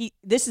is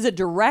a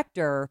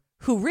director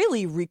who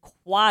really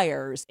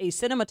requires a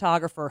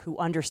cinematographer who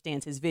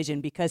understands his vision,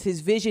 because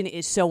his vision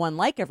is so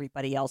unlike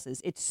everybody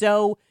else's. It's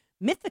so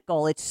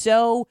mythical. It's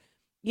so,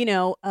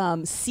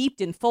 seeped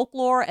in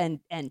folklore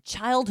and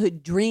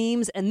childhood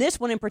dreams, and this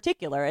one in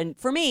particular. And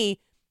for me,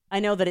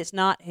 I know that it's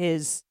not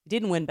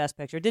didn't win Best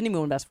Picture, didn't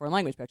even win Best Foreign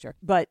Language Picture,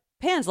 but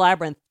Pan's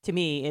Labyrinth to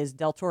me is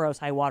Del Toro's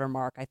high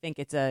watermark. I think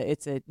it's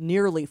a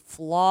nearly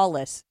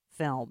flawless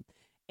film.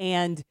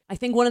 And I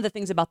think one of the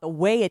things about the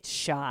way it's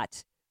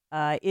shot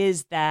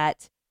is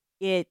that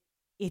it's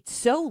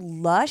so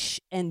lush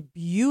and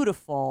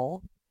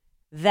beautiful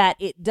that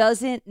it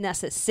doesn't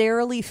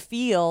necessarily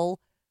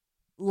feel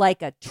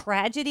like a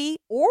tragedy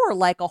or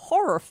like a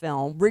horror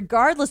film,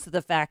 regardless of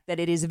the fact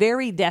that it is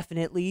very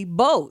definitely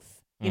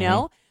both, you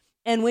know?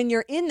 And when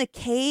you're in the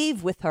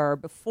cave with her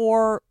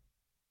before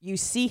you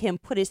see him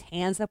put his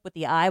hands up with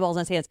the eyeballs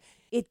on his hands.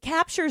 It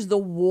captures the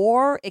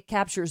war. It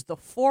captures the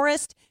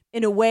forest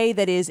in a way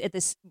that is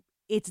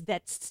it's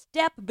that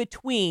step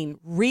between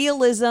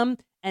realism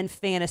and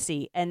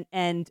fantasy, and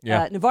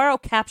Navarro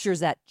captures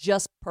that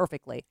just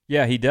perfectly.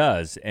 Yeah, he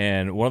does.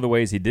 And one of the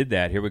ways he did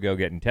that, here we go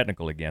getting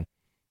technical again.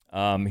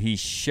 He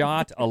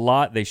shot a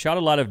lot. They shot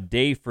a lot of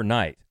day for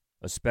night,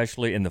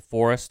 especially in the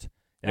forest,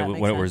 and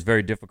when it was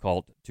very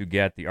difficult to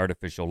get the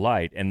artificial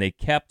light. And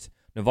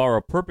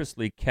Navarro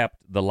purposely kept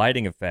the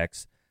lighting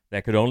effects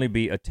that could only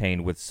be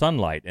attained with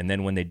sunlight. And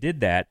then when they did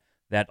that,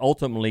 that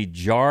ultimately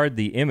jarred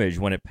the image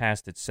when it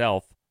passed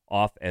itself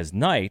off as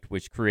night,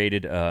 which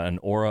created an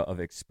aura of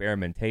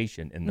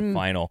experimentation in the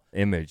final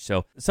image.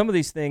 So some of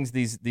these things,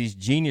 these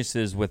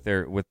geniuses with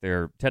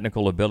their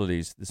technical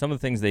abilities, some of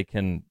the things they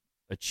can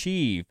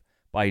achieve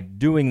by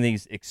doing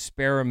these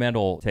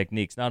experimental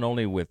techniques, not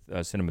only with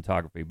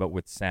cinematography, but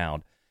with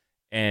sound.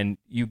 And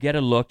you get a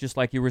look, just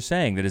like you were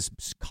saying, that is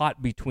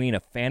caught between a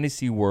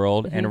fantasy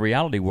world and a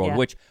reality world,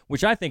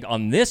 which I think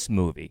on this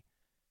movie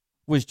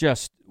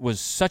was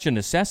such a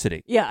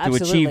necessity to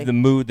achieve the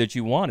mood that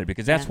you wanted,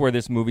 because that's where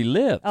this movie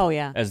lived. Oh,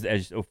 yeah.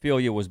 As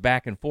Ophelia was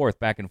back and forth,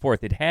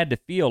 it had to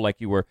feel like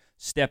you were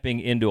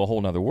stepping into a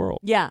whole other world.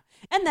 Yeah,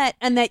 and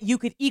that you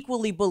could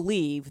equally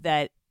believe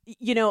that,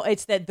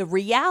 it's that the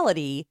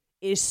reality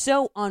is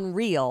so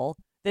unreal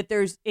that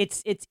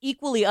it's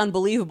equally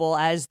unbelievable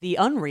as the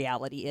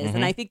unreality is.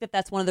 And I think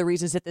that's one of the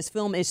reasons that this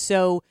film is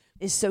so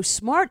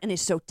smart and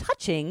is so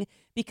touching,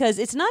 because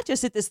it's not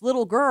just that this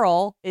little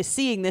girl is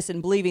seeing this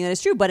and believing that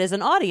it's true, but as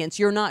an audience,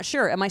 you're not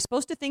sure. Am I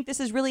supposed to think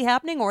this is really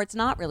happening or it's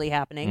not really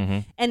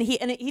happening? And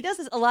he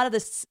does a lot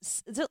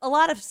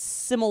of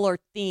similar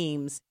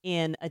themes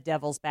in A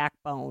Devil's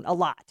Backbone. A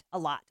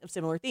lot of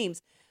similar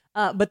themes.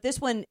 But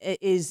this one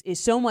is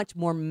so much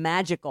more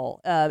magical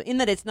in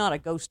that it's not a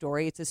ghost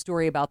story. It's a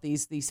story about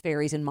these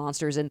fairies and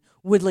monsters and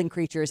woodland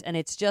creatures, and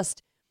it's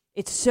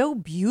so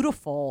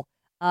beautiful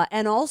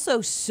and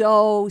also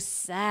so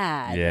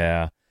sad.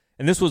 Yeah.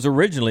 And this was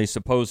originally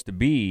supposed to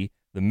be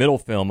the middle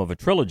film of a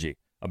trilogy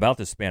about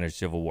the Spanish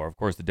Civil War. Of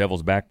course, The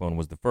Devil's Backbone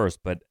was the first,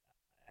 but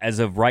as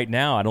of right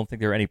now, I don't think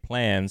there are any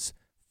plans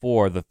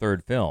for the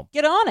third film.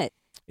 Get on it.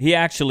 He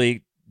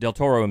actually, Del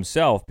Toro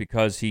himself,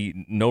 because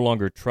he no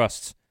longer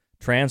trusts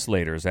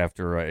translators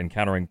after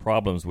encountering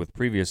problems with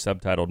previous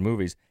subtitled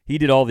movies, he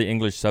did all the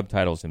English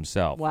subtitles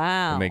himself.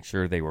 Wow. To make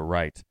sure they were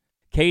right.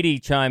 Katie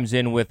chimes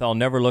in with, "I'll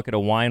never look at a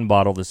wine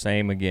bottle the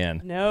same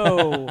again."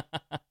 No.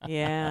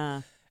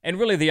 Yeah. And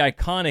really, the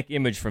iconic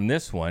image from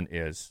this one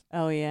is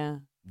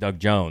Doug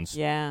Jones.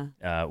 Yeah.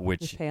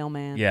 The Pale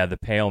Man. Yeah, the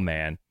Pale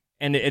Man.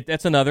 And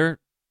that's another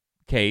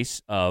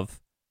case of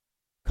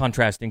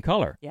contrasting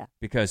color. Yeah.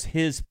 Because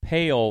his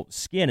pale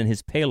skin and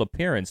his pale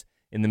appearance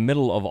in the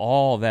middle of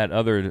all that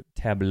other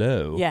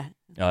tableau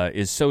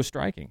is so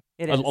striking.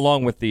 It is.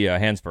 Along with the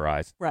hands for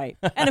eyes. Right.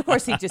 And of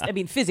course,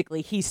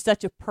 physically, he's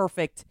such a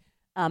perfect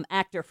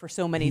actor for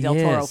so many Del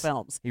Toro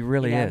films. He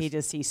really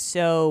is. He's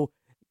so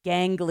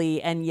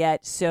gangly and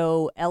yet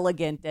so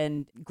elegant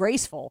and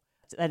graceful.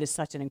 That is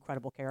such an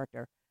incredible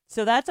character.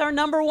 So that's our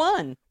number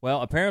one.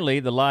 Well, apparently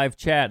the live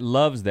chat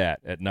loves that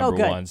at number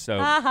one. So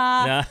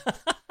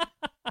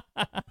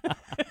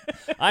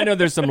I know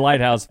there's some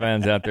Lighthouse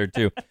fans out there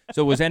too.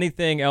 So was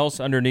anything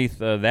else underneath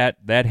that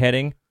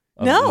heading?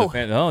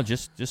 No.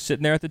 Just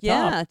sitting there at the top.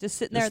 Yeah, just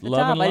sitting there at the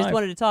top. I just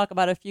wanted to talk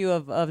about a few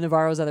of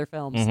Navarro's other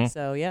films.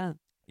 So yeah.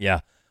 Yeah.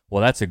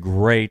 Well, that's a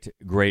great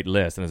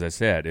list. And as I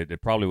said,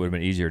 it probably would have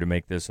been easier to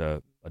make this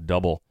a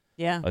double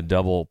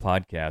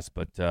podcast.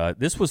 But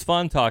this was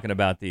fun talking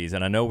about these.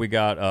 And I know we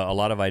got a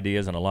lot of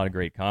ideas and a lot of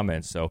great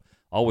comments. So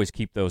always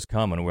keep those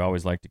coming. We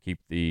always like to keep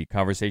the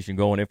conversation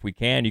going if we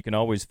can. You can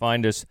always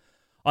find us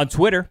on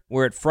Twitter.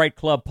 We're at Fright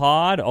Club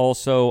Pod.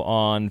 Also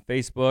on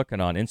Facebook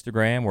and on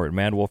Instagram. We're at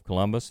Mad Wolf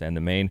Columbus, and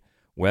the main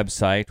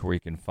website where you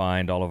can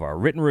find all of our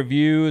written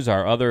reviews,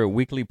 our other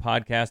weekly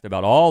podcast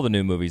about all the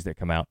new movies that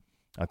come out.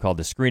 Called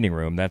The Screening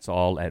Room. That's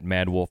all at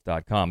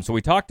madwolf.com. So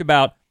we talked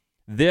about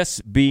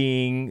this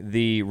being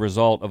the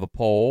result of a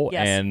poll,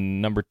 and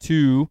number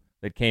 2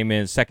 that came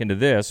in second to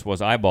this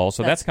was Eyeball.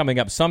 So that's coming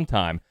up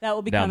sometime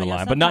down the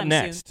line, but not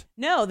next. Soon.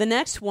 No, the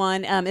next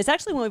one is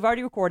actually one we've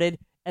already recorded,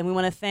 and we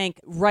want to thank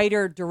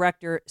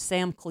writer-director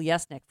Sam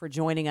Kliesnik for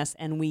joining us,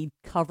 and we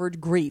covered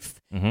grief.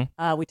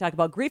 We talked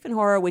about grief and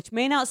horror, which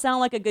may not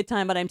sound like a good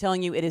time, but I'm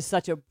telling you, it is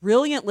such a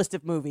brilliant list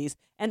of movies,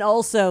 and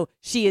also,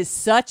 she is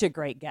such a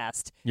great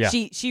guest. Yeah.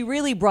 She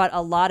really brought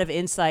a lot of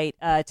insight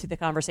to the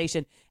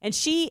conversation, and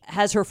she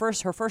has her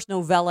first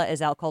novella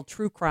is out called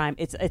True Crime.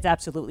 It's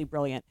absolutely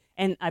brilliant,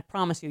 and I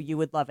promise you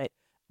would love it.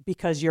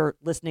 Because you're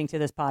listening to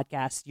this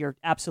podcast, you're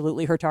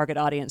absolutely her target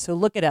audience. So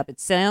look it up.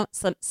 It's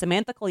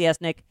Samantha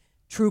Kliesnik,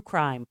 True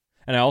Crime.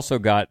 And I also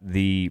got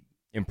the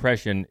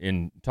impression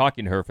in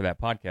talking to her for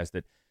that podcast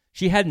that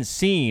she hadn't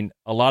seen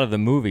a lot of the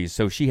movies.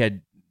 So she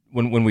had,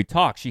 when we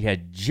talked, she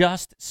had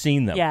just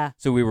seen them. Yeah.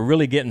 So we were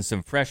really getting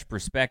some fresh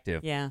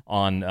perspective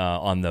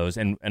on those.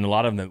 And a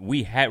lot of them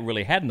we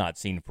had not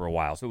seen for a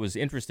while. So it was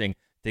interesting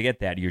to get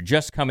that. You're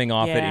just coming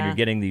off it, and you're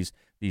getting these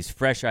these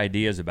fresh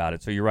ideas about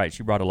it. So you're right,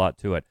 she brought a lot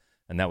to it,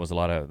 and that was a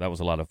lot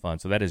of fun.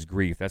 So that is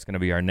Grief. That's going to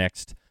be our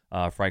next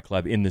Fright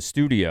Club in the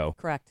studio.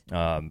 Correct.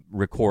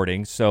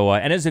 Recording. So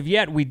and as of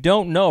yet, we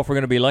don't know if we're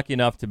going to be lucky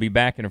enough to be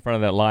back in front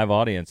of that live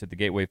audience at the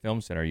Gateway Film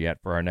Center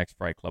yet for our next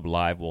Fright Club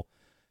Live. We'll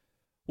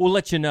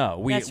let you know.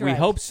 We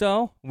hope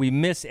so. We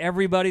miss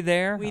everybody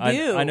there. We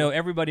do. I know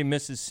everybody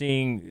misses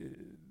seeing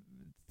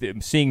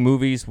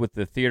movies with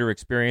the theater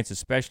experience,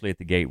 especially at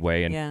the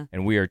Gateway,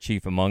 and we are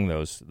chief among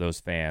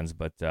those fans.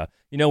 But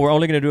we're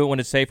only going to do it when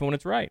it's safe and when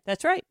it's right.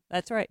 That's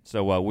right.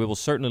 So we will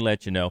certainly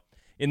let you know.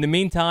 In the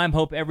meantime,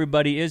 hope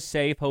everybody is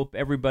safe. Hope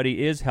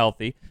everybody is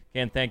healthy.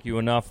 Can't thank you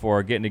enough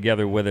for getting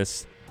together with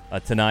us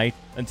tonight.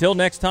 Until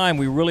next time,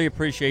 we really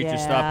appreciate you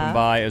stopping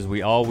by, as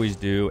we always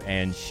do.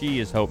 And she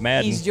is Hope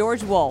Madden. He's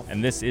George Wolf.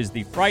 And this is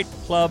the Fright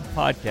Club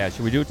Podcast.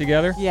 Should we do it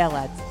together? Yeah,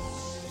 let's.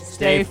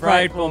 Stay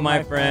frightful,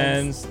 my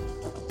friends.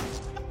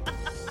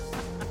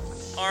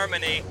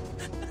 Harmony.